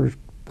backwards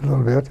a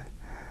little bit.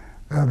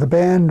 The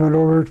band went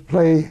over to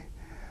play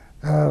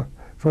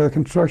for the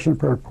construction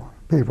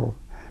people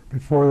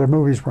before the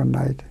movies one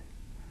night.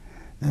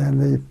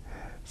 And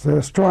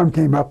the storm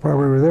came up while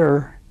we were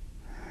there,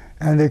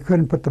 and they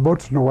couldn't put the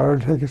boats in the water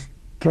to take us,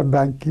 come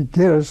back and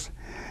get us.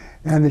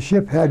 And the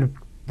ship had to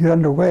get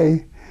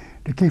underway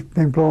to keep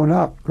being blown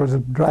up because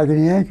of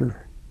dragging the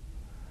anchor.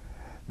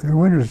 The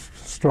wind was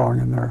strong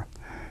in there.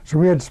 So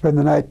we had to spend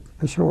the night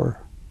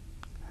ashore.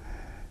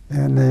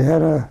 And they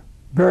had a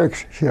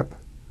barracks ship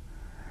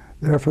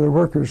there for the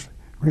workers.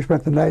 We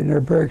spent the night in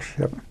their barracks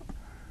ship.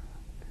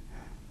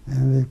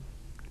 And they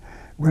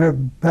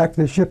went back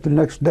to the ship the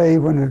next day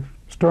when the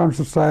storm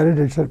subsided.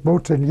 They sent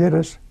boats in to get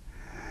us.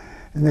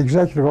 And the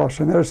executive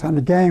officer met us on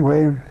the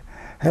gangway and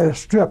had us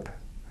strip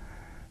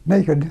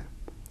naked.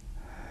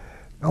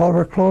 All of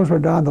our clothes were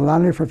down the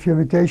laundry for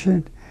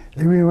fumigation,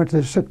 and we went to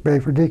the sick bay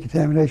for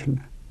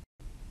decontamination.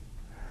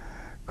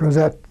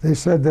 Because they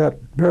said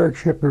that barrack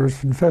ship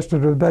was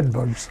infested with bed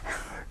bugs.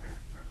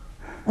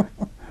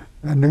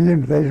 And they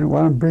didn't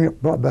want them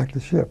brought back to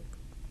the ship.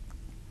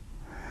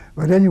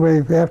 But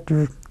anyway, we have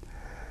to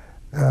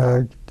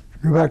go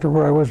back to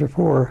where I was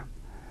before.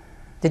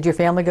 Did your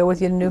family go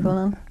with you to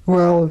Newfoundland?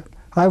 Well,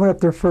 I went up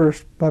there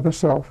first by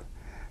myself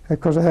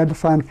because I had to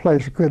find a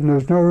place. There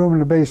was no room in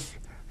the base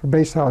for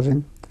base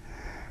housing.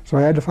 So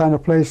I had to find a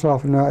place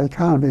off in the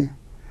economy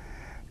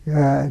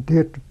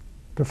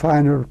to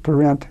find or to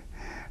rent,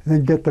 and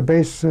then get the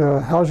base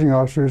housing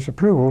officer's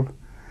approval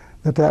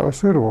that was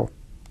suitable.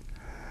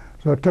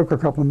 So it took a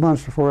couple of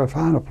months before I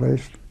found a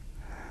place,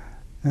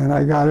 and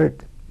I got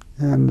it,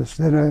 and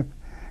then I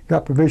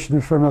got permission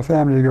for my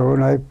family to go,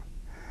 and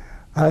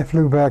I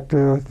flew back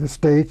to the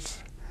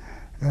States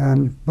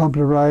and bumped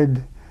a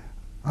ride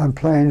on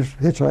planes,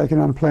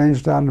 hitchhiking on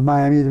planes down to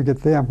Miami to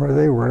get them where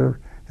they were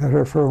at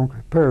her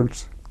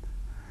parents.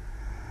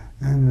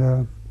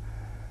 And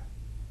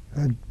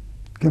I'd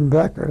come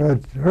back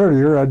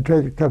earlier. I'd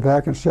come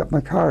back and set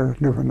my car in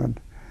Newfoundland.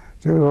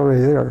 So it was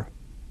already there.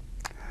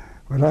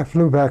 But I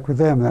flew back with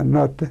them that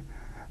night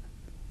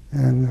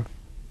and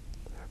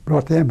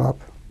brought them up.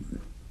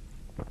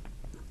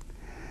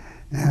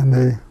 And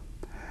they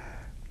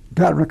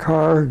got in the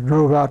car,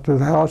 drove out to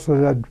the house,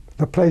 the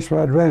place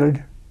where I'd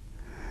rented.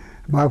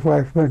 My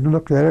wife went and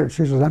looked at it, and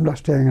she says, "I'm not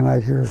staying a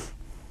night here."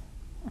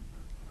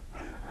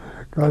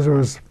 Because it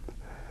was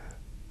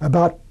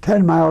about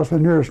 10 miles from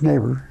the nearest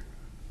neighbor.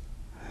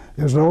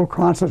 It was an old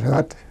Quonset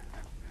hut,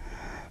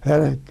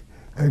 had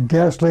a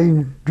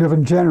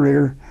gasoline-driven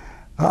generator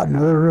out in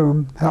another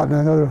room, out in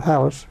another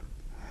house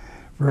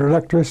for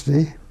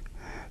electricity.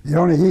 The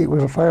only heat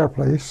was a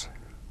fireplace.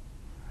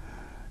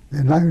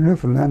 In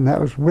Newfoundland, that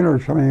was winter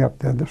coming up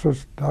then. This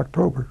was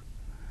October.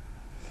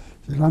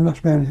 She said, "I'm not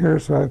staying here,"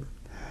 so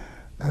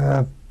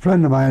a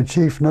friend of mine,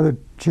 another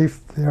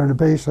chief there on the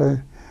base,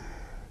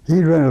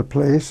 he'd rented a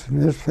place,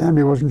 and his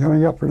family wasn't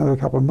coming up for another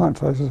couple of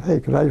months. I said, "Hey,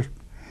 could I just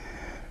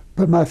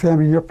put my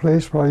family in your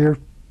place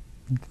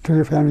till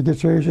your family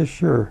gets here?" He said,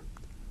 "Sure."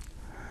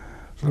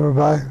 So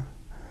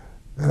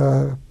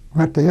I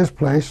went to his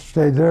place,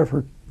 stayed there for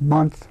a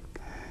month,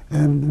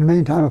 and in the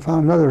meantime I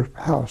found another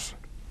house.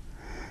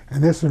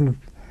 And this one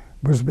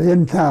was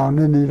in town,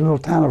 in the little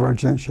town of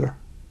Argentia.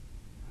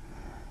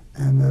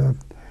 And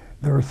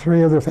there were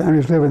 3 other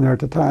families living there at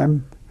the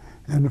time,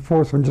 and the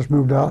 4th one just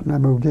moved out, and I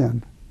moved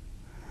in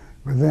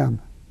with them.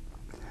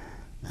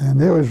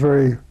 And it was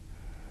very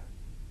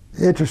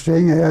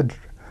interesting. They had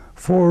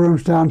 4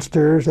 rooms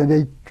downstairs, and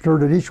they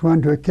converted each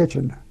one to a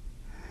kitchen.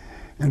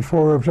 And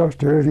 4 rooms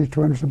upstairs, each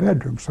one was a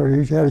bedroom. So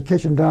you had a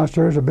kitchen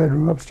downstairs, a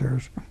bedroom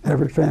upstairs,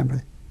 every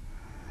family.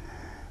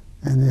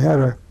 And they had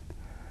a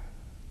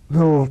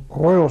little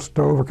oil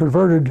stove, a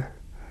converted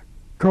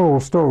coal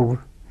stove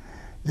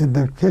in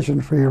the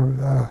kitchen for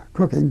your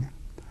cooking.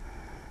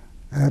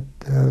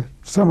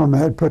 Some of them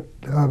had put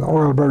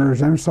oil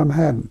burners in, some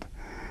hadn't.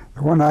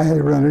 The one I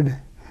had rented,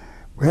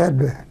 we had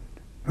an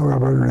oil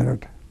burner in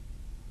it.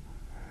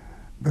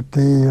 But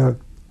the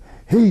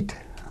heat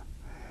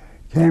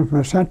came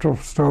from a central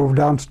stove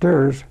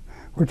downstairs,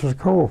 which was a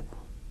coal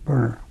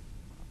burner.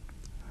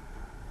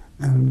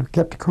 And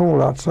kept the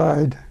coal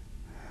outside.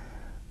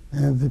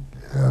 And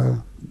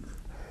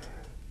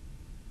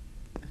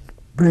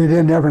breathe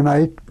in every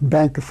night,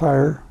 bank the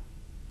fire,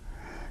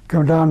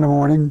 come down in the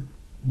morning,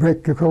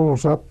 break the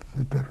coals up,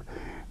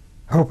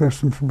 hoping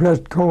some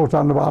red coals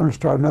on the bottom and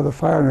start another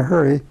fire in a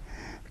hurry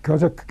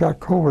because it got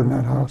cold in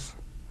that house.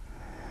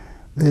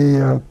 We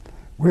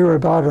were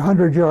about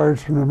 100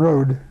 yards from the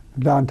road,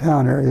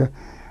 downtown area,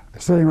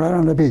 sitting right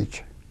on the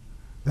beach,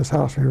 this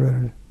house we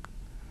rented.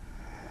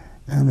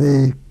 And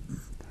they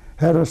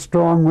had a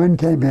strong wind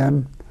came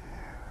in.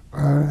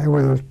 It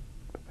was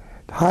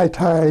a high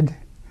tide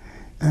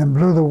and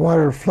blew the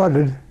water,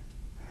 flooded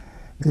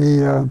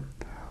the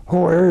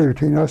whole area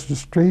between us and the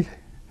street,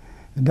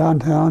 the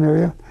downtown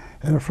area,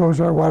 and it froze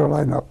our water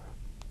line up.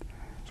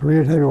 So we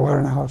didn't have any water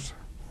in the house.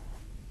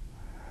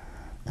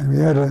 And we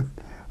had a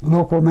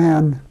local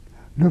man,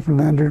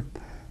 Newfoundlander,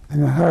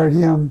 and I hired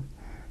him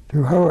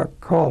to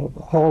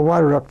haul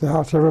water up to the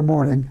house every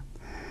morning,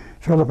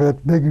 fill up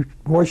that big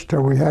wash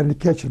tub we had in the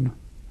kitchen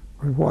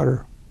with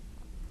water.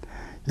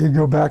 He'd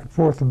go back and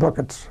forth with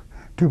buckets,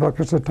 2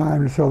 buckets at a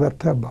time to fill that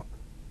tub up.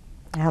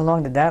 How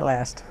long did that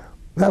last?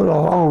 That was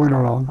all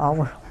winter long.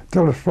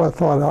 Till it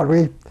thawed out.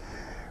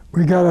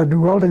 We got a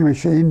welding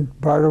machine,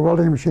 borrowed a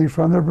welding machine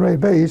from the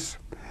base,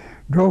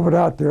 drove it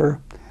out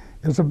there.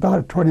 It's about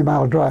a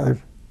 20-mile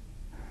drive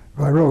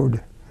by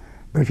road.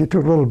 But if you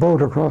took a little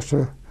boat across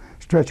the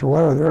stretch of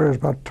water there, it was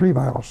about 3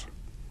 miles.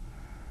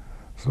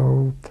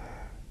 So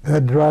I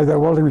had to drive that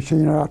welding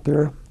machine out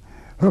there,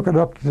 hook it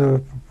up to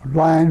the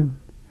line,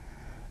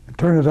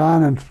 turn it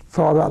on and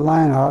thaw that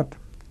line out,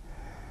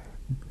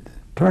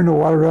 turn the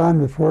water on.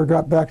 Before it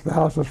got back to the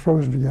house, it was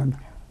frozen again.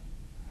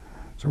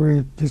 So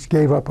we just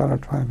gave up on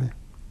it finally.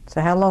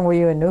 So how long were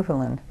you in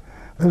Newfoundland?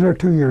 I was there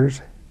 2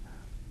 years.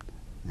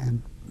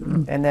 And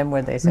then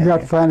where they sent we you?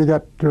 Finally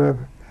got to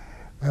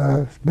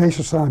a base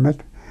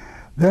assignment.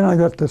 Then I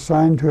got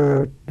assigned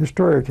to a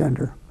destroyer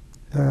tender.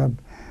 It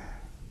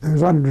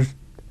was under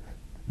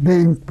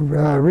being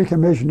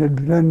recommissioned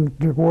in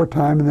the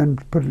wartime and then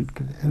put it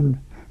in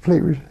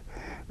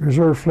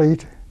reserve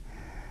fleet.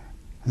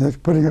 And that's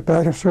putting it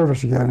back in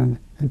service again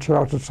in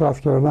Charleston,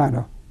 South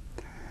Carolina.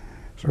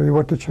 So we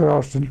went to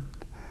Charleston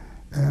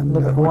and a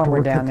little bit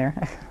warmer down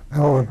there.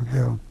 Oh,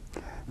 yeah.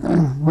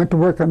 Went to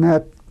work on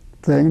that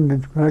thing,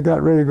 and when I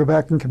got ready to go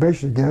back in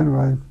commission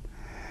again,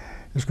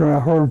 it's going to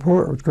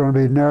Hornport. It was going to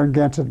be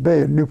Narragansett Bay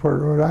in Newport,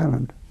 Rhode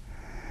Island.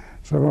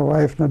 So my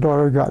wife and the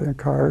daughter got in a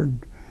car.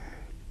 And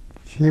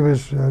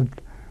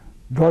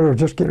daughter was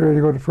just getting ready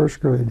to go to first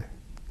grade.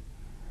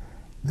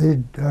 They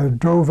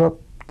drove up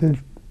to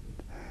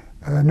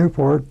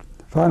Newport,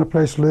 found a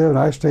place to live, and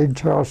I stayed in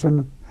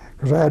Charleston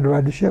because I had to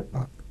ride the ship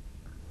up.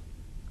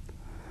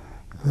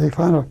 They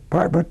found an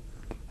apartment,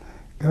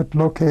 got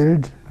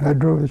located. I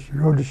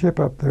rode the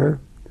ship up there.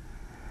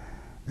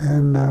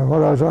 And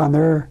while I was on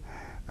there,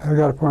 I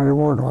got appointed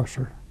warrant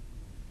officer.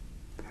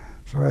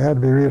 So I had to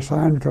be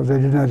reassigned because they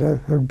didn't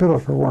have a bill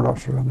for a warrant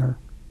officer on there.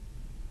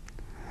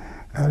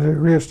 I was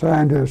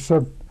reassigned to a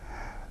sub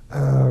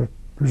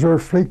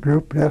reserve fleet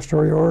group in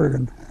Astoria,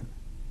 Oregon.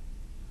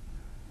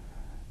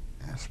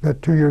 I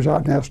spent 2 years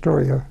out in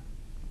Astoria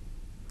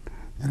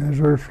in a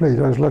reserve fleet.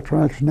 I was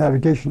electronics and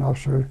navigation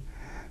officer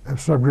of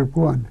subgroup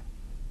 1.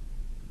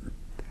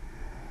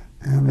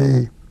 And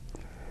the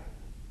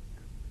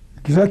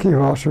executive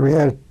officer we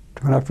had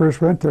when I first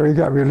went there, he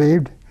got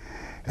relieved,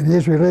 and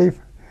his relief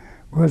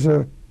was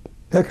a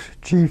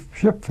ex-chief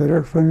ship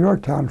fitter from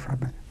Yorktown from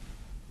me.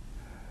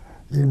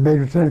 He made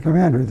lieutenant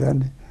commander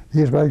then. He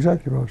was my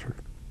executive officer.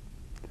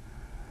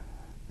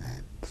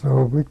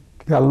 So we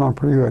got along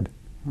pretty good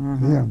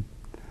with him.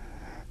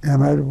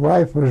 And my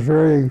wife was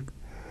very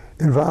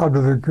involved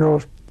with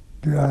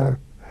the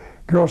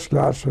Girl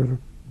Scouts or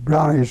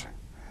Brownies.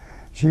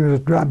 She was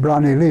a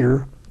Brownie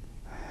leader,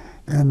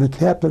 and the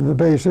captain of the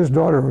base, his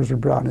daughter was a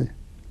Brownie.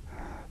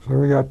 So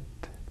we got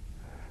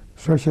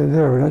associated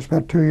there, and I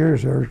spent 2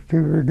 years there,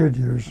 2 very good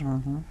years.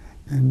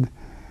 And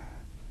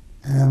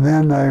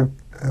then I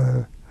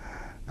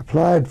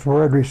applied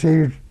for and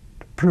received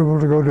approval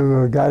to go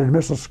to a guided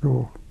missile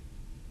school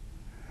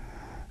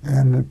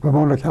in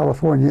Pomona,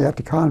 California, at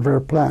the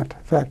Convair plant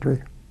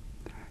factory,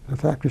 the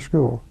factory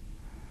school.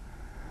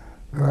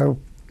 So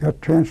I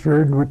got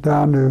transferred and went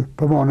down to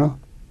Pomona,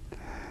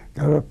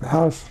 got a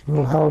house,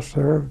 little house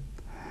there,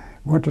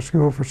 went to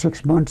school for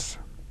 6 months,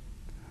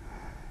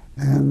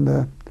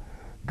 and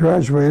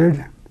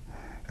graduated,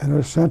 and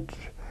was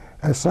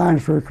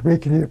assigned for a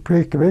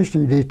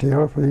pre-commissioning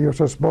detail for the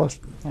USS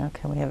Boston.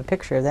 Okay, we have a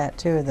picture of that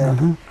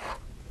too.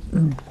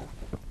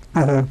 I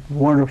had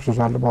warrant officers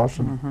on the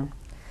Boston.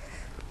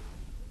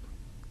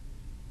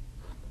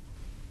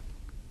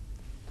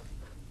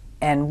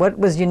 And what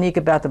was unique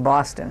about the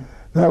Boston?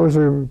 That was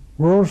the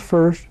world's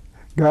first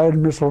guided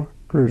missile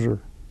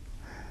cruiser.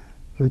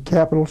 The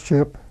capital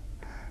ship,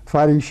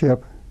 fighting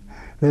ship.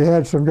 They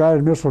had some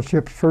guided missile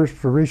ships first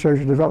for research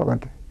and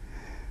development,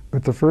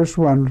 but the first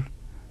one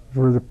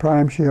for the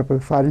prime ship, a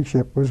fighting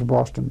ship, was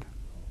Boston,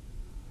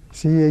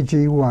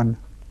 CAG-1.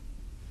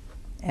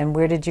 And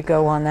where did you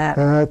go on that?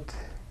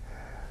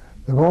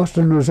 The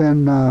Boston was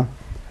in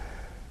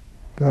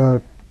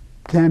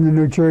Camden,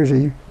 New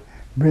Jersey,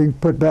 being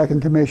put back in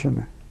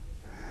commission.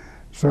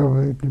 So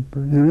in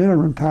the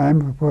interim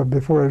time,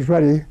 before I was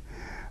ready,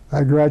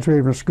 I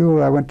graduated from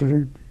school. I went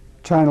to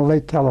China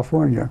Lake,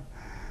 California,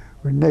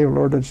 with Naval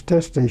Ordnance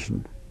Test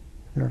Station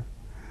there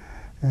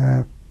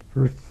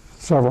for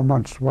several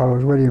months while I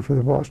was waiting for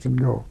the Boston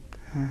go.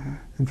 Mm-hmm.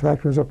 In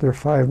fact, I was up there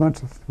 5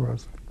 months. It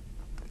was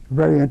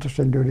very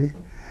interesting duty.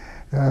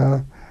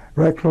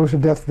 Right close to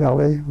Death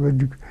Valley.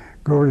 We'd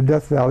go over to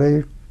Death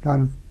Valley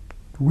on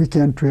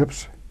weekend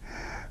trips.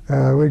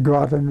 We'd go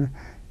out and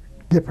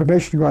get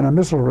permission to go on a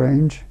missile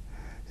range.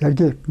 You had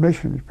to get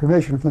permission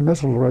from the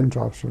missile range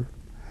officer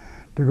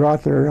to go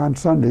out there on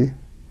Sunday,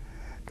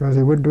 because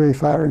they wouldn't do any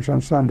firings on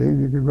Sunday.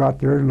 You could go out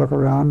there and look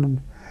around,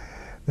 and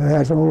they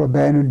had some old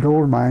abandoned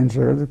gold mines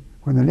there.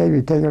 When the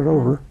Navy took it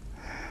over,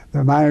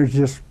 the miners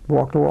just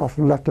walked off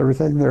and left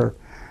everything there.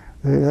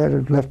 They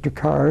had left the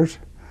cars.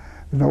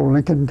 An old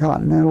Lincoln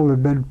Continental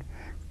had been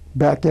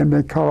back in,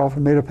 they cut off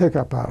and made a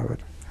pickup out of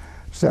it,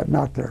 sitting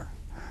out there.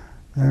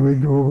 And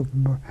we'd go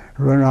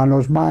run around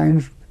those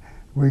mines.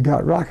 We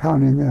got rock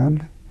hounding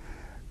then,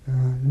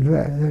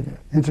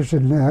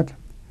 interested in that.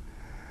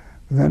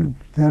 Then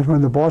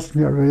when the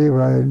Boston got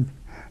ready,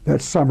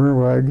 that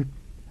summer,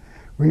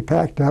 we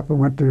packed up and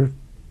went to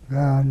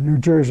New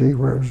Jersey,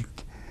 where it was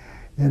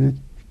in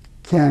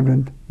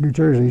Camden, New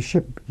Jersey.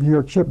 New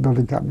York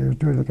Shipbuilding Company was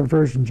doing the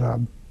conversion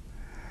job.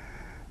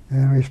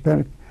 And we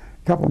spent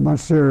a couple of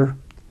months there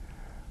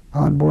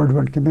on board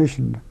when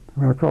commissioned.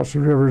 Went across the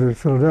river to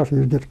Philadelphia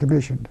to get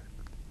commissioned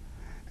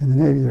in the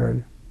Navy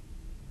Yard.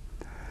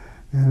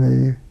 And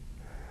the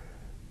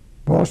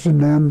Boston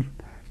then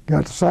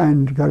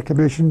got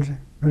commissioned,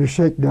 with a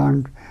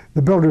shakedown.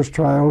 The builders'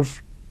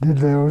 trials did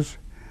those.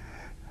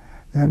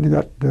 And they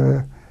got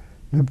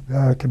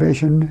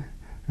commissioned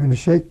in the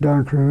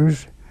shakedown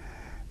cruise,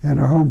 and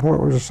our home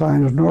port was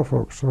assigned as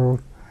Norfolk, so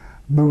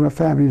moved my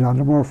family down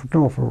to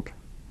Norfolk.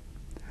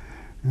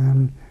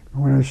 And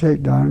when the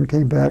shakedown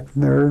came back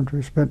from there,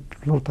 we spent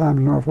a little time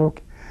in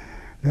Norfolk.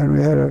 Then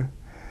we had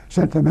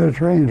sent to the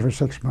Mediterranean for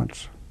 6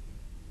 months.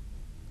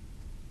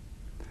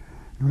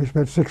 And we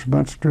spent 6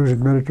 months cruising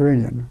the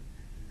Mediterranean.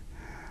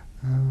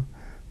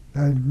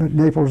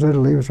 Naples,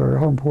 Italy was our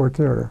home port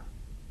there.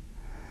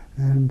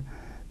 And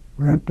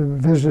we went to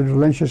visit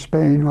Valencia,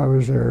 Spain while I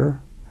was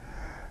there,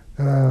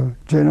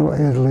 Genoa,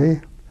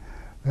 Italy,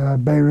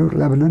 Beirut,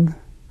 Lebanon.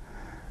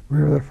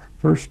 We were the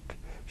first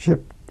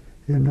ship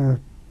in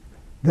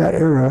that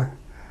era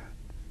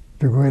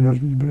to go into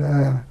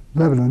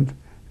Lebanon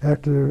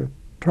after the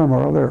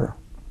turmoil there.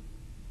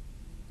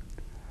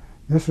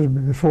 This was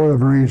before the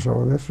Marines,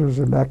 though. This was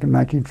back in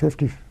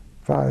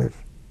 1955,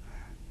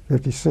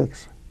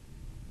 56.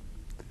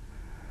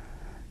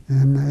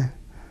 And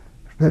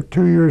spent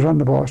 2 years on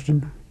the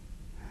Boston,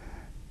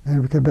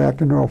 and we came back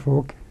to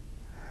Norfolk.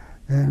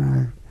 And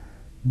I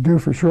due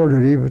for shore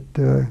duty,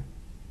 but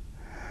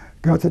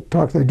got to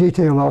talk to the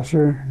detail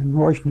officer in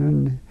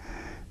Washington.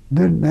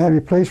 Didn't have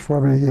any place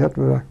for me yet,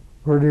 but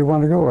where do you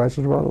want to go? I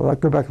said, well, I'd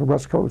go back to the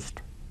West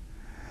Coast.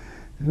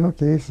 He said,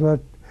 okay, so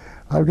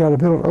I've got a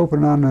billet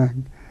open on the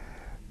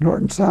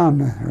Norton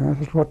Sound. I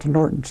said, what's the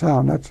Norton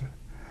Sound?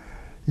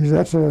 He said,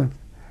 that's a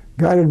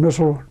guided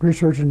missile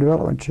research and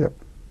development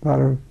ship out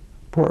of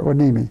Port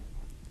Hueneme.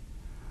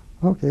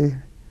 Okay.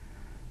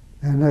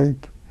 And I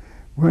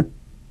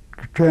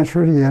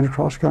transferred again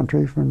across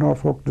country from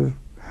Norfolk to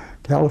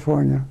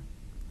California,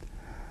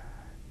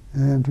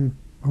 and we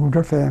moved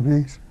our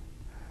families.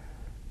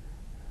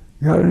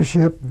 Got in a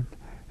ship,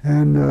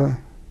 and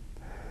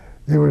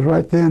it was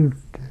right then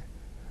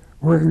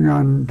working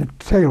on the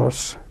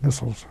tailless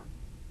missiles.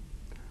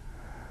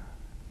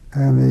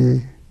 And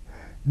the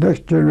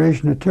next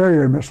generation of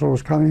Terrier missile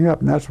was coming up,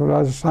 and that's what I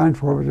was assigned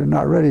for, but they're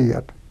not ready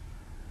yet.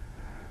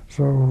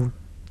 So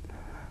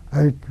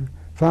I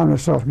found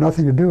myself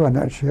nothing to do on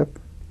that ship,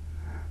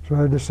 so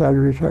I decided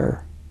to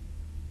retire.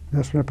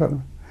 That's when I put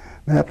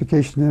my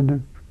application in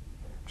the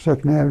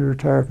second half to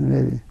retire from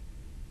the Navy.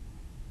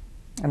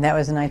 And that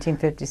was in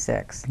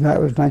 1956. That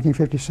was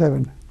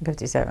 1957.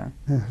 57.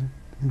 Yeah.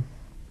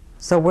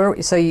 So where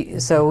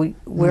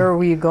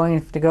were you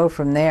going to go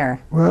from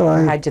there?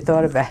 Well, how'd you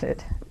thought about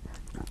it?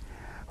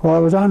 Well, I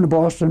was on to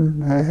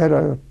Boston. I had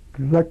an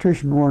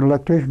electrician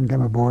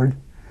came aboard.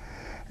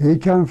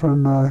 He'd come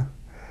from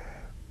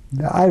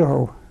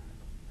Idaho.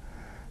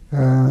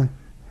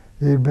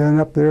 He'd been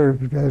up there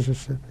he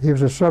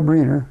was a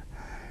submariner,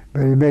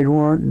 but he made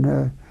warrant,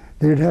 and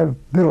they'd have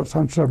billets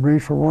on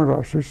submarines for warrant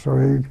officers, so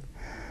he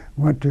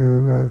went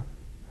to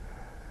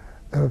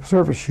a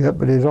surface ship,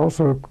 but he's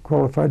also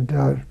qualified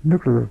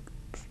nuclear.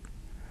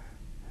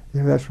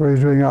 That's what he's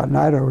doing out in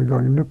Idaho. He's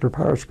going to nuclear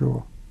power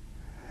school.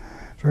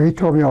 So he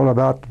told me all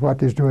about what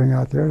he's doing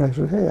out there, and I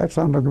said, hey, that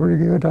sounds like a really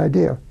good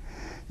idea.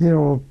 You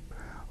know,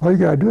 all you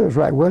got to do is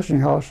write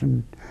Westinghouse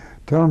and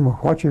tell them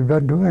what you've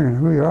been doing and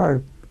who you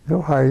are.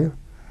 They'll hire you.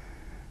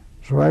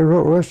 So I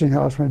wrote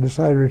Westinghouse when I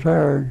decided to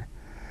retire and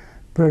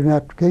put an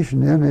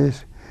application in.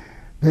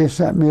 They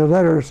sent me a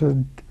letter that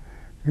said,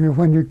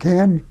 when you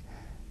can,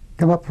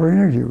 come up for an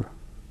interview.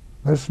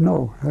 Let us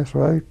know. That's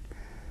why I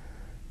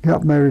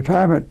got my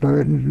retirement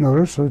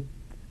notice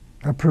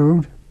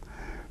approved.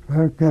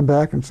 I came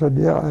back and said,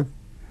 yeah,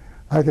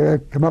 I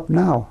could come up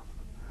now.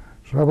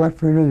 So I went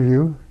for an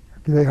interview.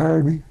 They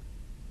hired me.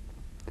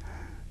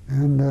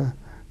 And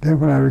then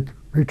when I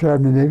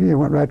retired in the Navy, I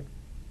went right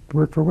to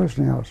work for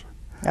Westinghouse.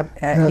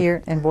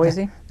 Here in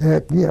Boise?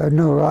 Out in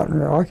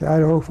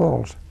Idaho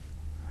Falls,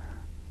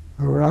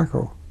 over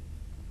Arco,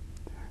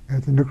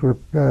 at the nuclear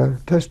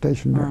test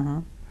station there. Mm-hmm.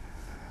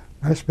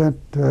 I spent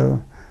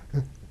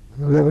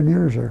 11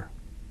 years there,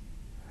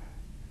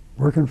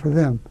 working for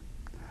them.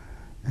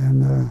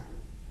 And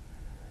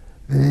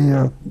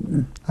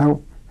I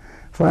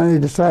finally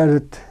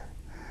decided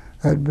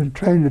I'd been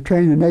trained to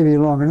train the Navy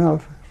long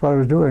enough. That's what I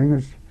was doing,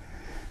 was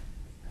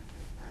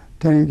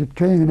training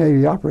the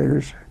Navy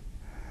operators.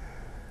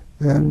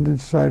 And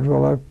decided,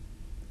 well, I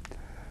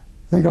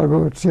think I'll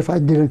go and see if I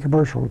can get in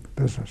commercial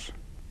business.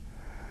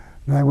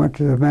 And I went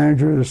to the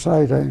manager of the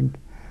site, a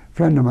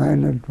friend of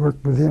mine, I'd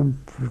worked with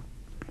him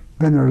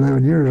been there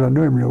 11 years, I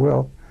knew him real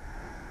well.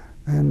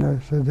 And I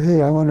said,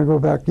 hey, I want to go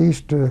back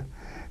east to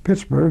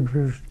Pittsburgh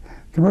for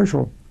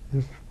commercial.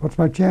 He said, what's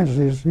my chances?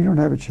 He said, you don't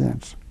have a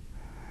chance.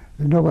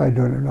 There's nobody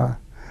doing it now.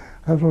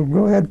 I said, well,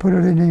 go ahead and put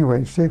it in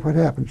anyway, see what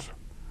happens.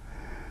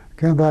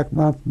 Came back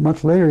a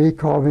month later, he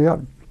called me up.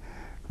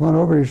 Went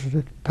over, he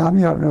said,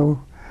 Tommy, I don't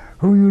know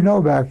who you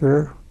know back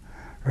there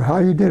or how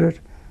you did it,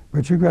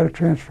 but you got a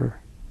transfer.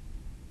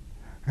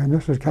 And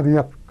this was coming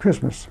up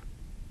Christmas.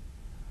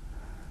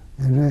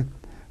 And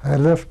I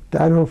left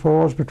Idaho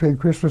Falls between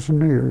Christmas and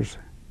New Year's.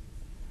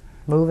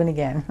 Moving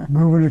again.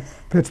 Moving to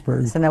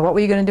Pittsburgh. So now what were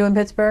you going to do in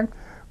Pittsburgh?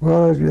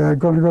 Well, I was going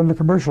to go in the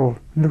commercial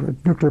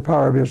nuclear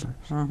power business.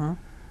 Mm-hmm.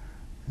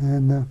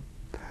 And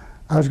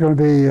I was going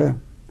to be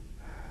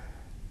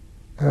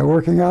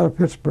working out of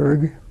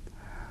Pittsburgh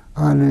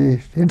on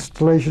the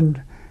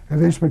installation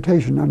of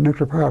instrumentation on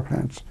nuclear power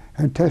plants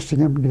and testing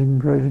them and getting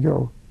ready to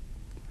go.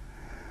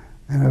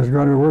 And I was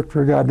going to work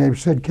for a guy named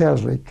Sid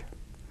Kaslik.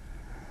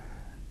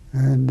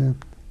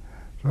 And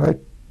so I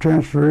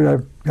transferred. I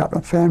got my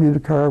family in the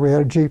car. We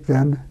had a Jeep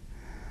then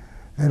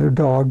and a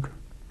dog.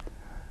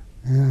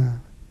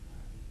 And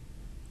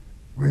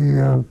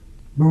we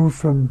moved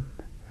from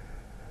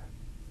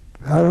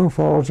Idaho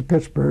Falls to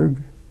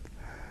Pittsburgh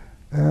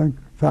and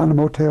found a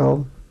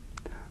motel.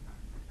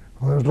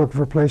 Well, I was looking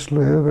for a place to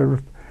live. I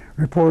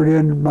reported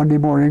in Monday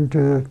morning to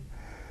the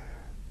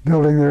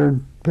building there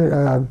in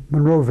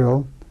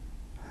Monroeville,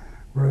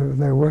 where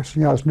the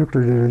Westinghouse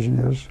Nuclear Division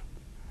is.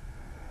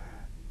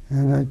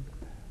 And I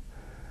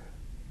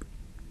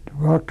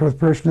walked to the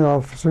personnel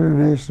officer,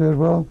 and he said,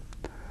 well,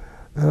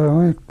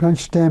 why don't you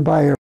stand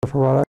by here for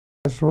a while?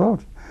 I said, well,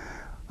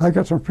 I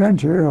got some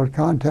friends here I'll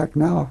contact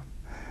now.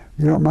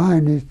 You don't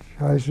mind?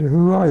 I said,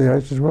 who are you? I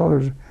said, well,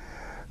 there's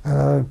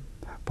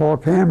Paul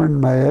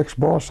Cameron, my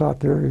ex-boss out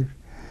there.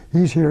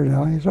 He's here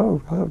now. He said,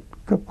 oh,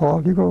 good,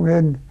 Paul, you go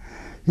ahead. And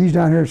he's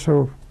down here,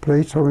 so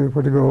please told me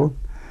where to go.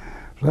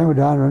 So I went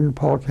down and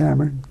Paul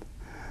Cameron.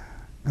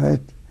 I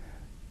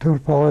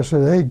told Paul, I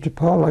said, hey,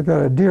 Paul, I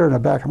got a deer in the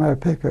back of my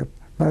pickup,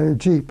 my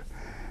Jeep.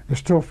 It's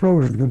still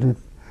frozen.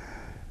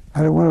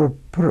 I don't want to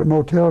put it in a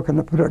motel. Can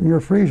I put it in your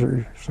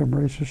freezer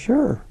somewhere? He said,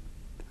 sure.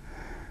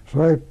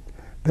 So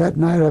that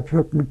night I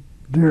took my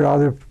deer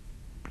out of the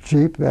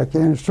Jeep back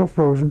in. It's still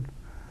frozen,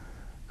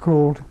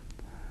 cold.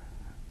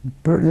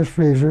 Put it in his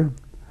freezer.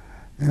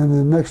 And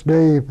the next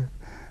day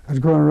I was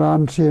going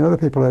around and seeing other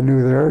people I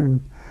knew there.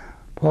 And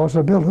Paul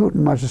said, Bill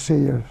Hooton wants to see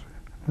you.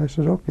 I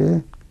said,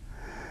 okay.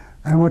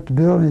 I went to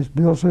Bill, and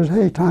Bill says,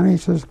 hey, Tommy, he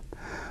says,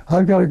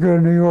 I've got to go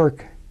to New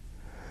York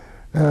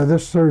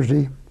this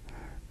Thursday.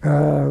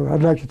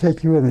 I'd like to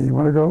take you with me. You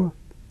want to go?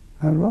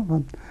 I said,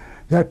 well,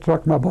 you have to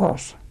talk to my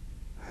boss.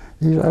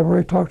 He said, I've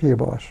already talked to your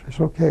boss. It's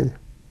okay.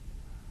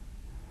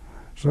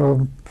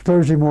 So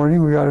Thursday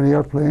morning, we got on the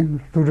airplane,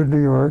 flew to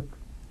New York,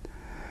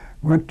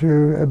 went to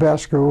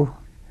Abasco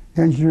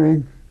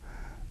engineering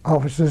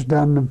offices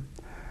down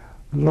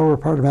the lower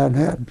part of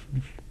Manhattan,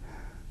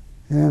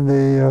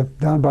 and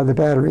down by the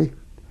Battery.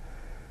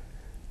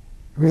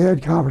 We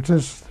had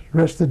conferences the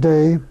rest of the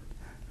day,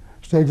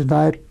 stayed the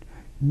night.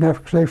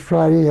 Next day,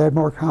 Friday, had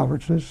more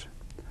conferences.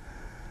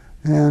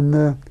 And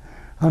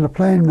on the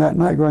plane that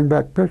night going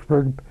back to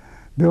Pittsburgh,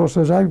 Bill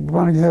says, I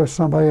want to have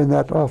somebody in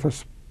that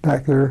office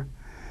back there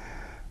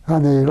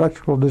on the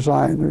electrical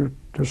design.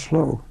 They're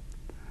slow.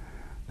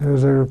 We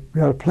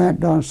got a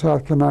plant down in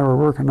South Carolina we're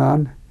working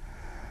on,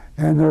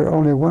 and they're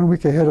only 1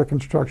 week ahead of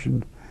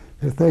construction.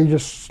 If they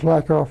just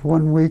slack off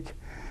 1 week,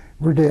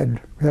 we're dead.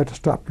 We have to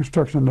stop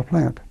construction on the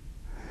plant.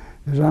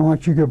 He says, I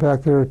want you to go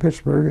back there to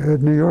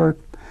Pittsburgh, New York,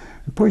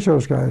 and push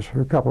those guys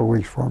for a couple of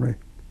weeks for me.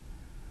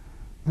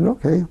 I said,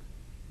 okay.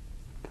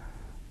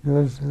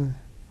 Because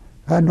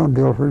I'd known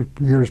Bill for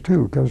years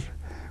too, because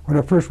when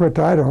I first went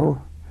to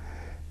Idaho,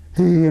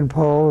 he and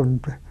Paul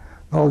and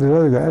all the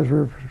other guys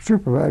were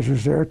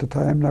supervisors there at the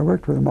time, and I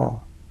worked with them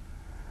all.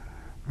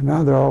 And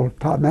now they're all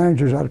top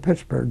managers out of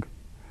Pittsburgh.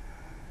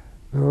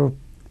 So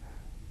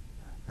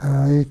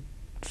he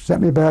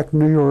sent me back to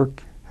New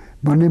York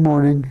Monday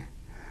morning,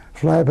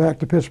 fly back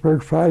to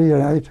Pittsburgh Friday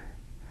night,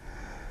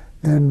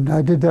 And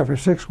I did that for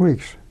 6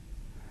 weeks.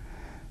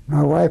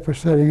 My wife was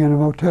sitting in a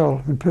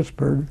motel in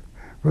Pittsburgh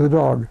with a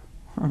dog,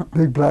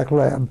 big black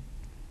lab.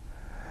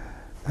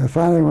 I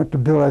finally went to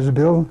Bill as a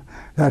bill.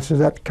 I said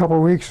that couple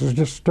of weeks is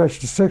just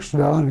stretched to 6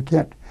 now, and I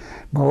can't.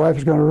 My wife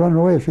is going to run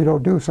away if you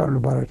don't do something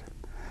about it.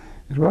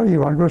 He said, well, you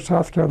want to go to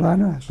South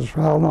Carolina? I says,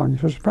 for how long? He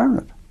says,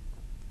 permanent.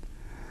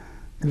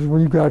 He says, well,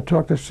 you've got to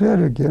talk to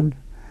Sid again.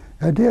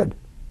 I did.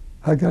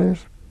 I got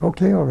his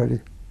okay already.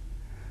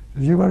 He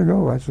says, you want to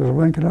go? I says,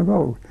 when can I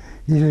go?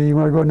 He said, you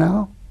want to go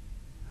now?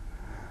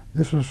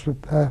 This was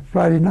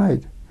Friday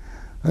night.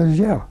 I said,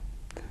 yeah.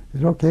 He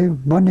said, okay,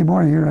 Monday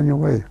morning you're on your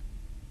way.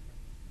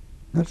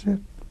 That's it.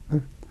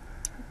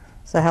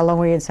 So how long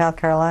were you in South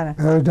Carolina?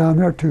 I was down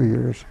there 2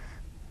 years.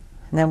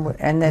 And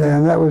then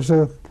And that was,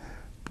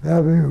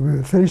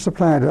 we finished the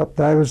plant up.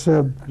 I was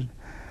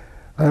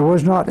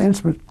not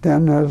intimate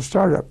then as a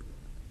startup.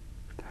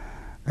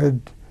 I'd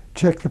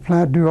check the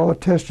plant, do all the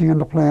testing in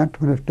the plant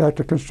when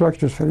after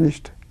construction is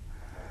finished.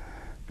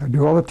 I'd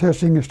do all the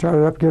testing and start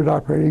it up, get it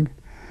operating,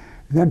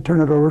 and then turn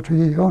it over to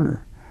the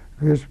owner.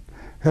 We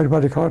had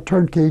what they call a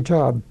turnkey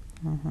job.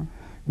 Mm-hmm.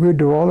 We'd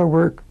do all the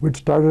work, we'd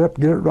start it up,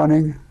 get it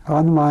running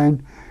on the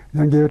line,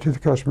 and then give it to the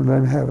customer, let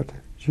him have it.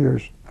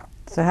 Cheers.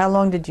 So how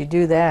long did you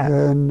do that?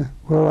 And,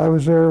 well, I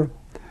was there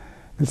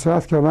in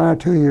South Carolina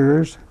 2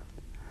 years,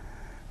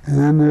 and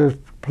then there's a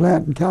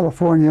plant in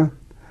California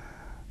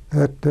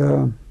that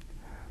the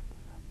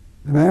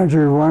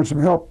manager wanted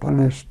some help on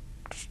this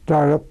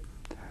startup,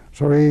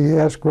 so he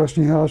asked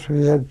Westinghouse if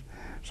he had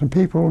some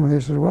people, and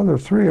he said, well,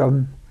 there's 3 of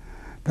them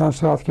down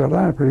South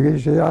Carolina pretty good.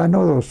 He said, yeah, I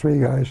know those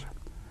 3 guys.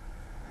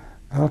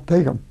 I'll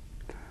take them.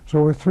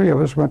 So we 3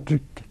 of us went to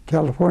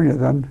California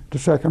then, to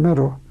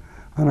Sacramento,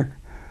 on a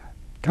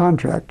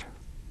contract.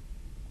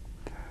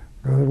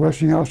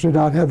 Westinghouse did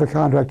not have the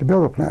contract to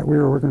build a plant. We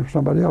were working for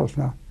somebody else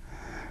now.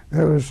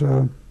 There was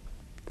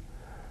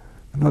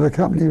another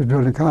company who was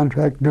doing the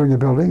contract, doing the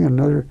building, and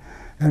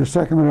the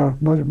Sacramento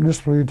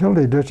Municipal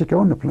Utility District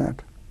owned the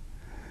plant.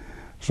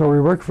 So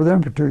we worked for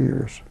them for 2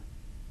 years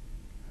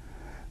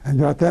and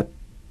got that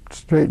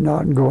straightened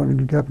out and going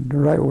and got it the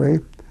right way.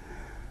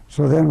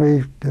 So then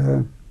we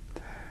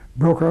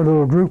broke our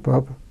little group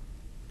up.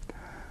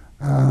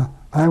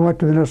 I went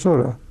to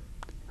Minnesota.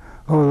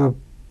 Oh,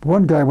 the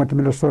one guy went to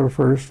Minnesota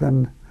first,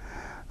 and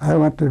I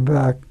went to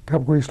back a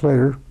couple weeks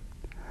later.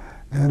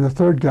 And the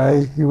third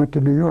guy, he went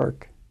to New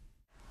York.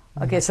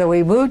 Okay, so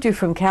we moved you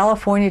from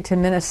California to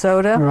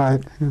Minnesota.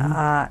 Right.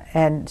 Mm-hmm.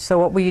 And so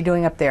what were you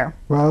doing up there?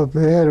 Well,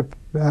 they had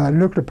a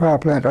nuclear power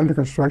plant under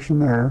construction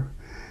there.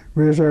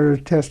 We was there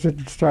to test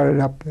it, start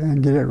it up,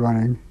 and get it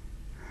running.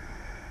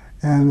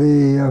 And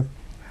the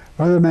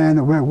other man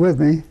that went with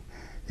me,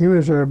 he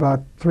was there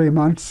about 3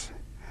 months,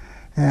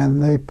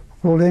 and they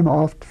pulled him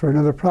off for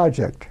another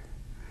project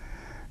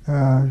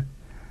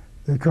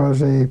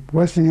because the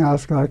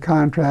Westinghouse got a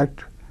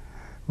contract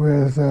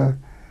with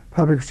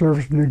Public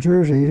Service in New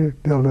Jersey to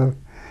build a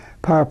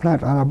power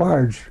plant on a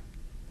barge,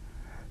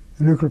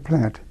 a nuclear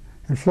plant,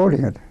 and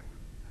floating it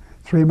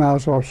 3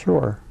 miles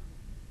offshore.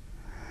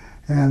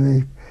 And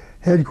the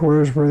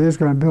headquarters where they was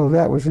going to build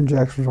that was in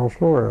Jacksonville,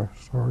 Florida.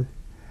 So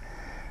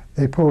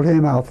they pulled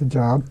him out the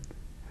job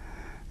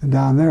and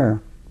down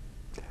there.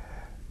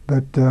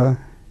 But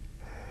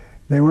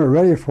they weren't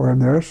ready for him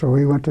there, so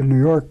he went to New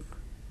York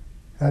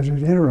as an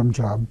interim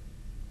job.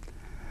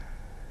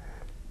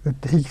 But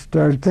he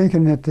started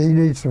thinking that he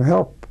needed some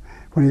help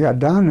when he got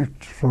down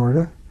to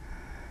Florida.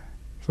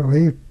 So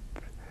he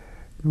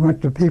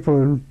went to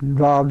people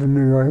involved in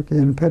New York,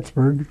 in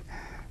Pittsburgh,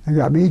 and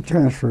got me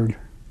transferred.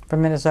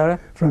 From Minnesota?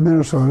 From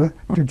Minnesota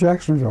to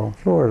Jacksonville,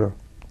 Florida,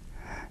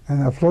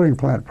 and a floating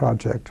plant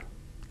project.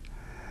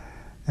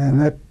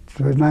 And that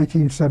was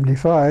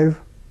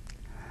 1975.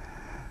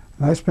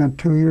 And I spent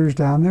 2 years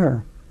down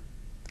there,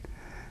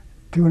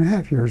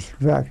 2.5 years,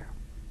 in fact,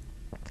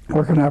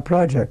 working on that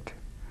project.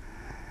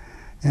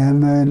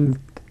 And then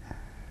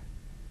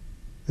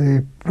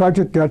the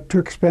project got too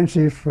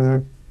expensive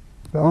for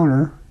the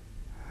owner,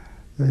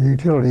 the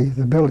utility,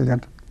 the building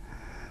it.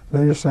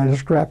 They decided to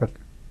scrap it.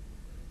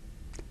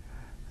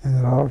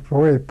 And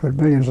boy, they put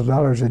millions of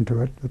dollars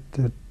into it.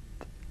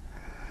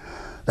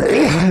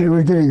 It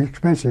was getting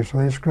expensive, so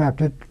they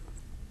scrapped it.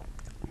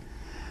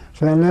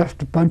 So I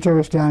left a bunch of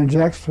us down in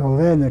Jacksonville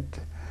then that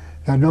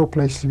had no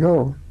place to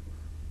go.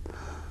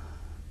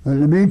 But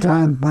in the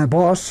meantime, my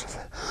boss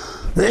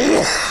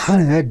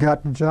had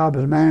got the job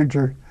as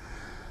manager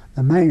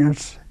of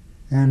maintenance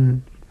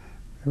in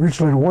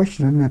Richland,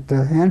 Washington at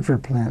the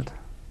Hanford plant.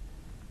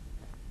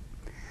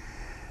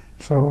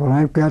 So when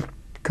I got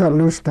cut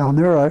loose down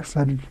there, I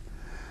sent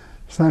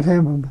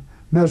him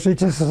a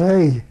message that said,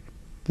 hey,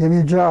 give me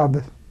a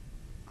job.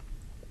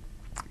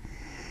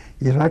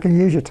 He said, I can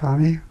use you,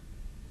 Tommy.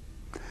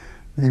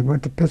 And he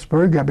went to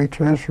Pittsburgh, got me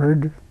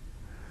transferred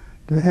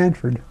to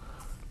Hanford.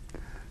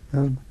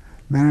 As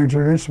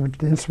manager of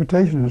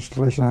instrumentation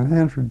installation on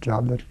Hanford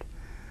job at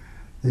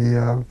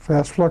the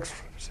fast flux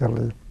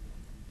facility.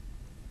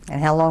 And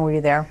how long were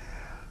you there?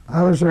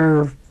 I was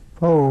there,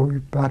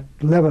 about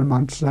 11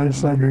 months. I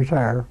decided to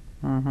retire.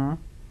 Mm-hmm.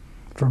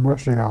 from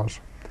Westinghouse.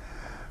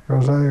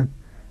 Because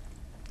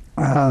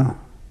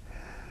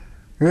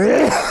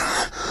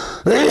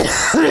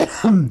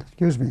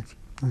excuse me.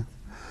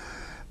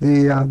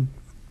 The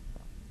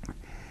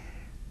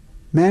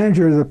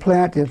manager of the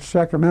plant in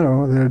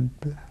Sacramento that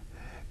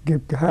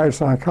had hired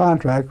us on a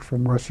contract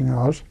from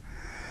Westinghouse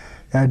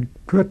had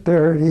quit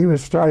there. He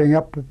was starting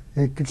up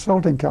a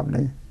consulting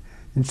company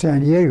in San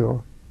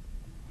Diego.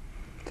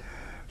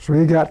 So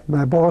he got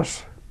my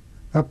boss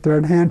up there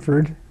in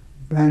Hanford,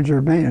 manager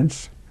of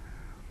maintenance,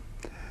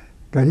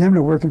 got him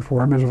to working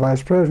for him as a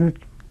vice president.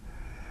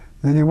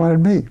 Then he wanted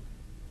me.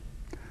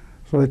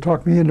 So they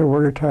talked me into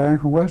retiring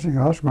from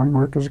Westinghouse, going to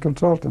work as a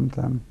consultant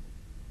then.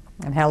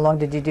 And how long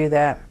did you do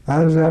that?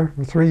 I was there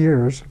for 3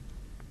 years.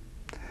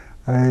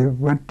 I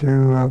went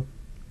to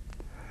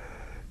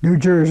New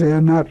Jersey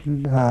and not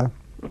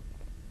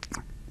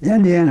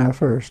Indiana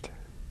first,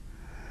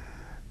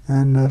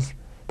 and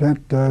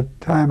spent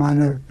time on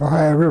the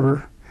Ohio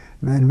River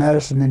in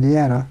Madison,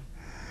 Indiana,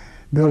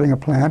 building a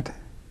plant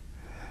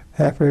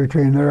halfway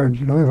between there and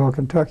Louisville,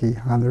 Kentucky,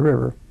 on the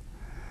river,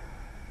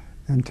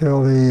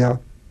 until the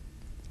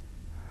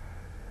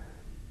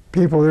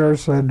people there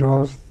said,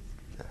 well,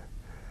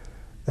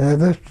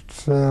 this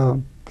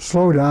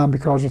slow down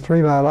because of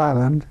 3 Mile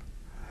Island,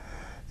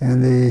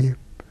 and the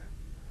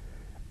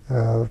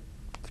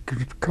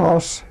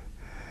costs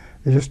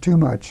is just too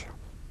much.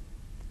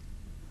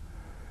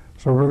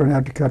 So we're going to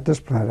have to cut this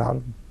plant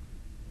out.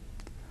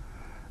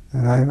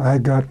 And I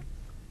got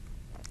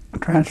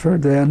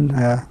transferred then.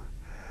 I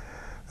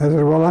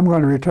said, well, I'm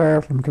going to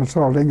retire from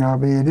consulting. I'll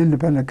be an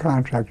independent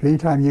contractor.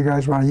 Anytime you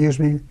guys want to use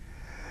me,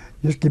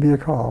 just give me a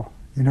call.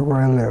 You know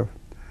where I live.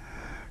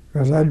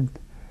 Because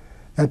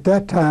at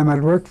that time,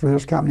 I'd worked for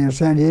this company in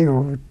San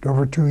Diego for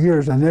over 2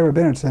 years. I'd never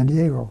been in San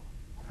Diego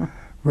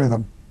with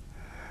them.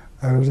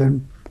 I was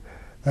in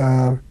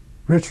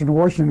Richmond,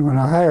 Washington when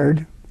I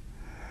hired.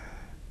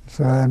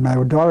 So, and my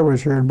daughter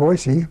was here in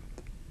Boise.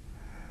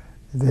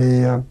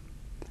 They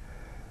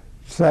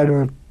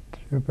decided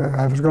if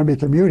I was going to be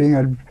commuting,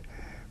 I'd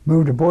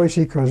move to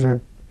Boise because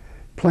the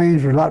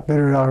planes were a lot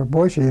better out of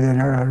Boise than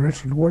out of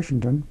Richmond,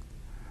 Washington.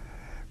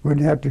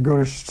 Wouldn't have to go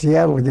to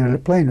Seattle to get a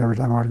plane every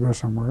time I wanted to go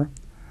somewhere.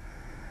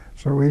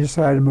 So we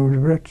decided to move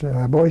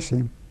to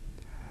Boise.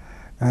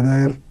 And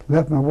I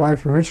left my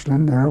wife for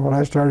Richland there while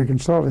I started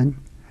consulting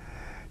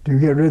to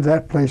get rid of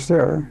that place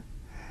there.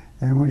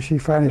 And when she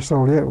finally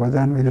sold it, well,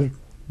 then we just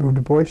moved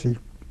to Boise.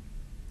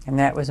 And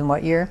that was in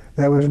what year?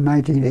 That was in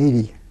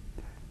 1980,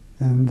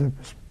 in the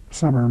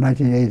summer of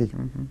 1980.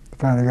 Mm-hmm.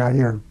 Finally got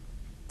here.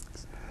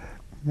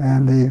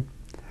 And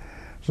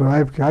so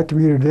I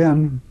commuted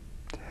in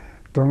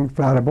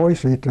out of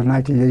Boise to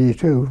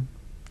 1982.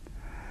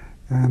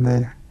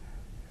 And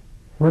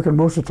working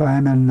most of the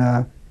time in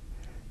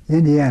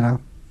Indiana,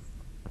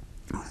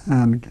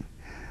 and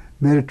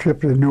made a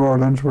trip to New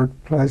Orleans,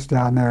 worked place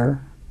down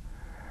there,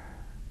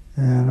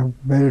 and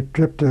made a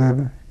trip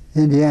to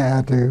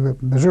Indiana, to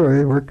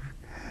Missouri, worked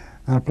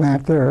on a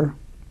plant there,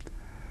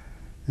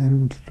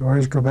 and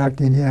always go back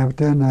to Indiana. But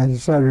then I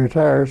decided to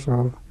retire,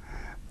 so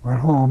went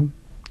home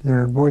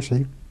here in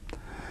Boise.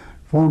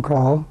 Phone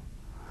call,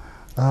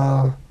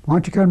 why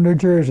don't you come to New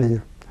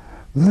Jersey?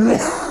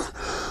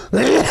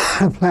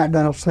 A plant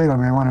down in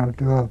Salem, I wanted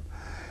to do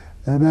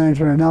a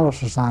management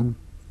analysis on.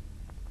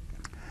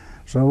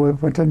 So we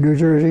went to New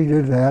Jersey,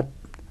 did that,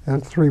 a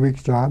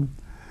 3-week job.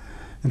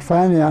 And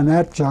finally on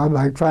that job,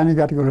 I finally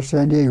got to go to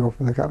San Diego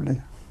for the company.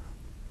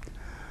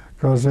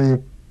 Because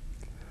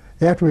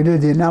after we did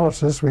the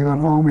analysis, we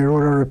went home, we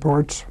wrote our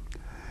reports,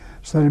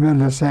 sent them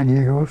into San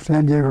Diego.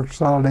 San Diego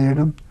consolidated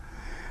them.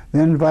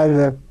 Then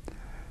invited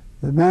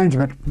the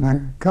management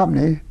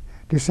company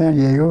to San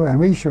Diego, and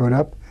we showed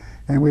up,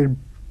 and we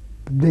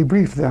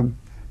debriefed them,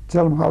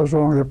 tell them how was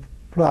wrong with their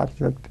plot,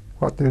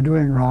 what they're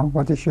doing wrong,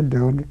 what they should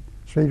do, and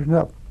straighten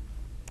up.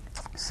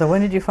 So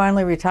when did you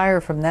finally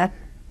retire from that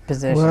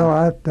position?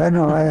 Well, I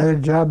know I had a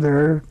job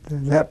there,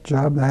 that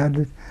job. I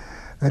had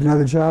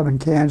another job in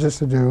Kansas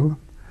to do,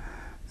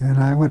 and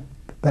I went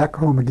back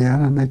home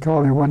again, and they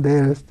called me one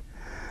day,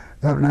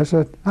 and I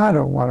said, I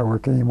don't want to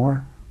work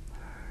anymore.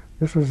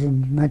 This was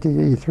in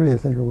 1983, I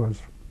think it was.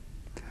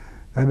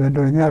 I've been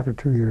doing that for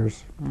 2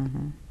 years.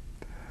 Mm-hmm.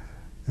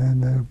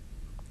 And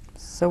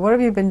so what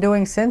have you been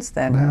doing since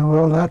then?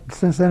 well,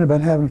 since then I've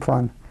been having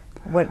fun.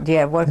 What do you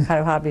have? What kind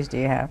of hobbies do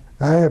you have?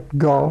 I have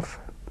golf.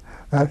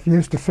 I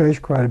used to fish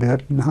quite a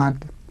bit and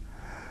hunt.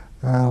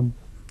 I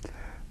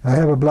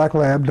have a black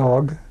lab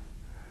dog,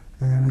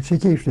 and she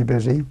keeps me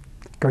busy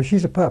because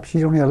she's a pup.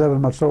 She's only 11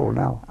 months old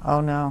now.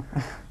 Oh no.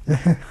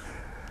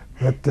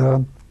 But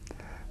I'm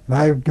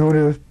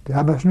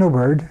a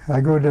snowbird.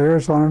 I go to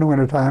Arizona in the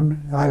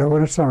wintertime, Idaho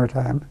in the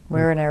summertime.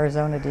 Where in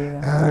Arizona do you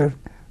go?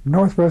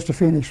 Northwest of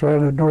Phoenix, right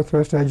on the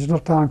northwest edge, is a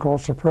little town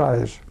called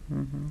Surprise.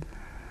 Mm-hmm.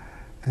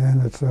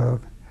 And it's a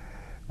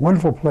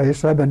wonderful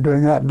place. I've been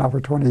doing that now for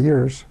 20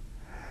 years,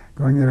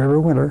 going there every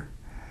winter.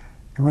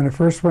 And when I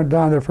first went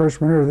down there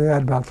first winter, they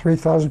had about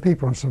 3,000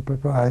 people in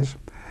Surprise.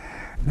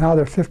 Now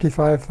they're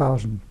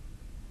 55,000.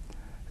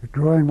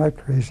 growing like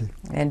crazy.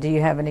 And do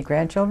you have any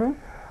grandchildren?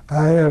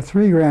 I have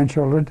 3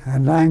 grandchildren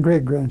and 9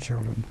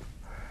 great-grandchildren.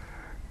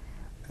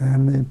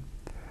 And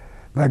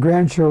my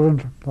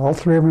grandchildren, all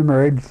 3 of them are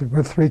married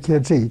with 3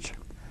 kids each.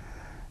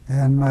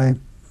 And my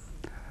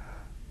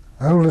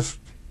oldest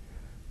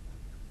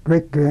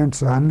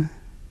great-grandson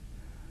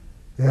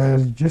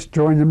has just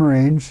joined the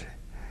Marines.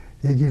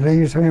 He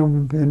leaves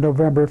home in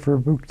November for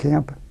boot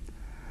camp.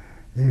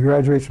 He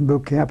graduates from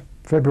boot camp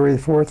February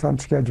 4th on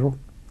schedule.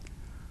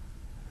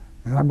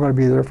 And I'm going to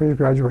be there for his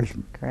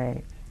graduation.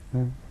 Great.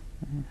 Yeah.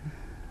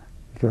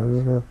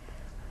 Because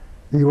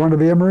he wanted to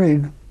be a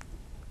Marine.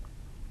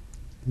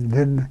 He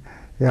didn't.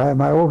 Yeah,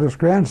 my oldest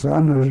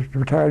grandson was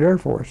retired Air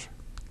Force.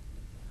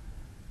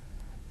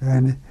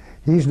 And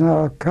he's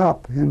now a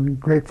cop in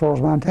Great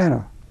Falls,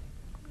 Montana.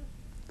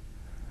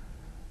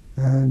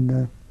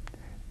 And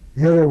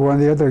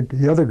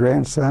the other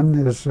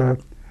grandson is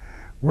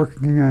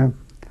working in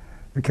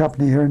a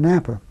company here in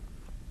Napa,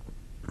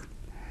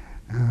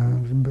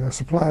 a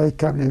supply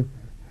company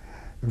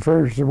that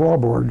furnishes the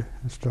wallboard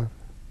and stuff.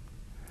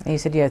 And you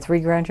said you have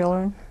 3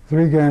 grandchildren?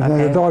 3 grandsons.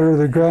 Okay. The daughter,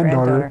 the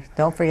granddaughter.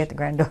 Don't forget the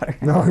granddaughter.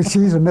 No,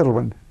 she's the middle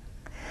one.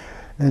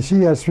 And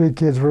she has 3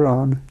 kids of her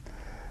own.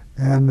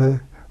 And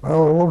the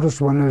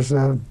oldest one is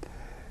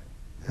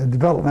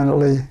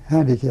developmentally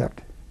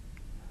handicapped.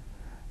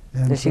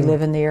 And Does she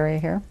live in the area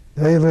here?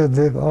 They live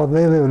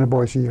in the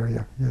Boise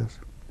area, yes.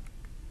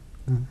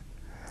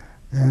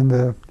 And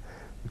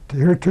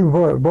her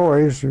 2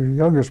 boys, her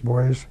youngest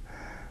boys,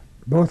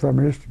 both of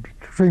them are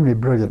extremely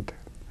brilliant.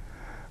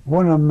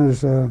 One of them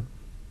is, the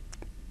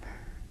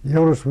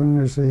oldest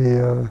one is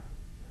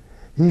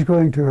he's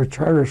going to a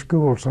charter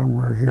school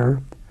somewhere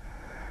here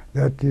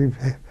that you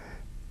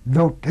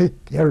don't take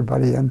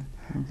everybody in.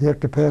 You have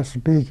to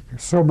be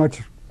so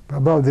much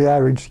above the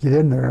average to get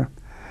in there.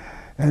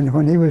 And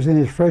when he was in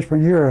his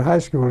freshman year of high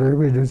school,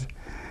 he was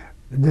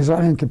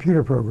designing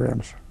computer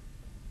programs.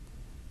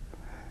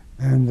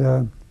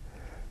 And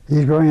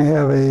he's going to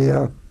have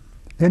a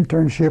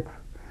internship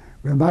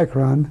with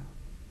Micron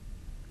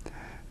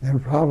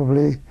and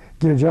probably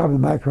get a job with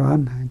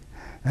Micron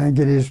and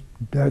get his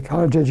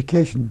college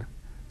education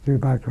through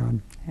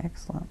Micron.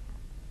 Excellent.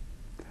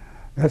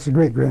 That's a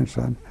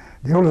great-grandson.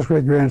 The oldest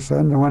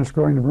great-grandson, the one that's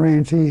going to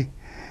Marines, he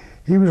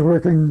was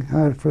working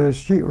for a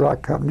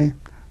sheetrock company,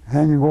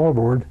 hanging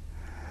wallboard,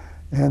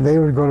 and they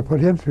were going to put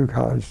him through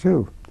college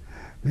too.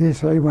 But he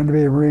said he wanted to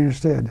be a Marine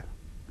instead.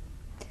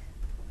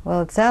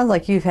 Well, it sounds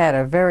like you've had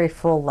a very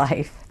full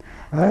life.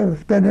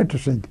 It's been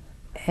interesting.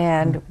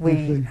 And and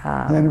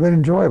it's been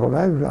enjoyable.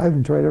 I've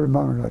enjoyed every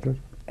moment of it.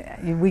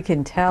 We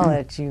can tell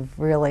that you've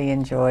really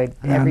enjoyed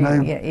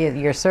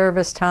your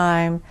service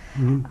time,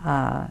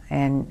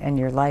 and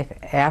your life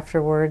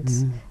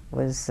afterwards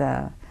was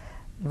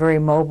very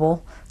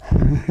mobile.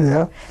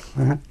 Yeah.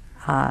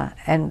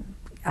 And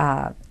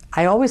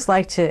I always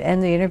like to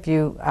end the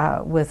interview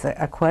with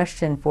a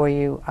question for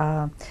you.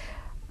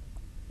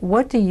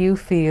 What do you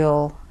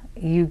feel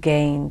you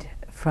gained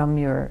from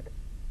your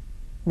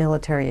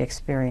military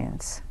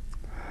experience?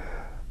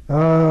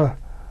 A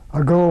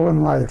goal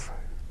in life.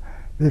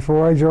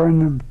 Before I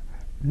joined the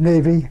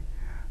Navy,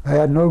 I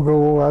had no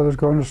goal. I was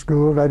going to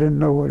school. I didn't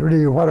know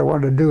really what I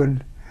wanted to do.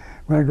 And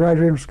when I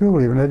graduated from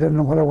school, even I didn't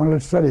know what I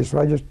wanted to study, so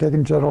I just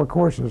taken general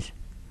courses.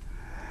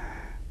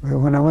 But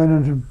when I went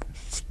into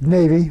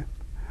Navy,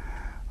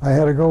 I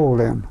had a goal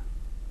then.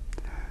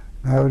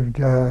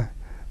 The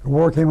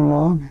war came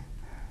along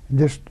and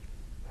just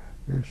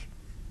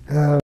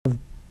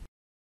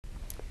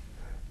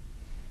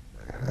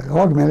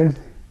augmented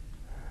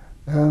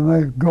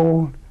my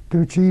goal to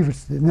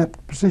achieve in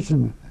that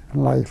position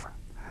in life.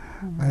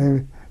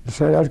 I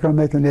decided I was going to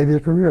make the Navy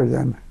a career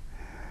then.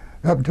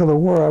 Up until the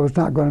war, I was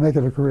not going to make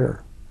it a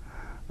career.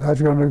 I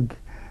was going to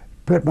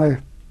put my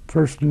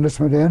first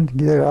enlistment in,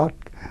 get it out,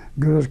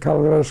 go to the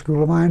Colorado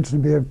School of Mines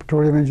and be a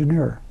petroleum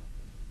engineer.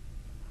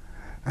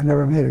 I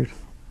never made it.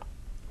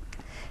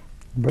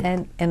 But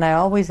and I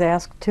always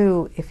ask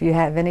too if you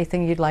have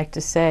anything you'd like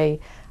to say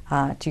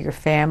to your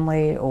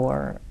family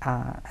or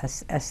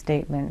a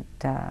statement.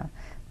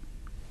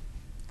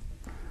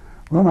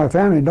 Well, my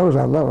family knows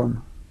I love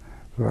them,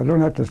 so I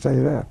don't have to say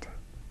that.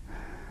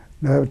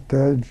 But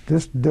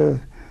just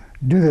do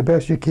the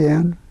best you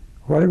can,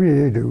 whatever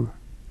you do.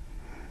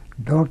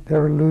 Don't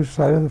ever lose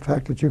sight of the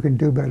fact that you can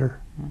do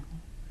better.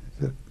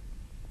 That's it.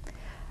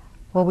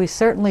 Well, we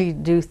certainly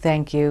do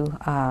thank you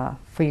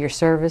for your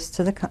service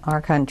to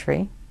our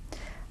country,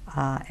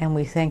 and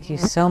we thank you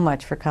so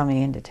much for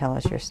coming in to tell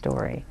us your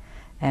story.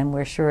 And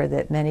we're sure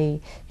that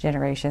many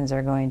generations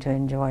are going to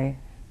enjoy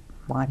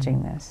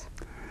watching this.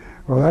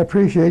 Well, I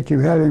appreciate you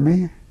having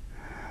me.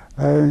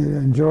 I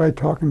enjoy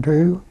talking to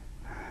you,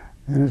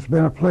 and it's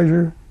been a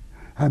pleasure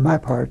on my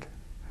part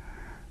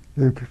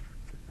to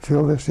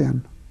fill this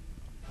in.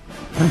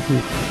 Thank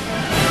you.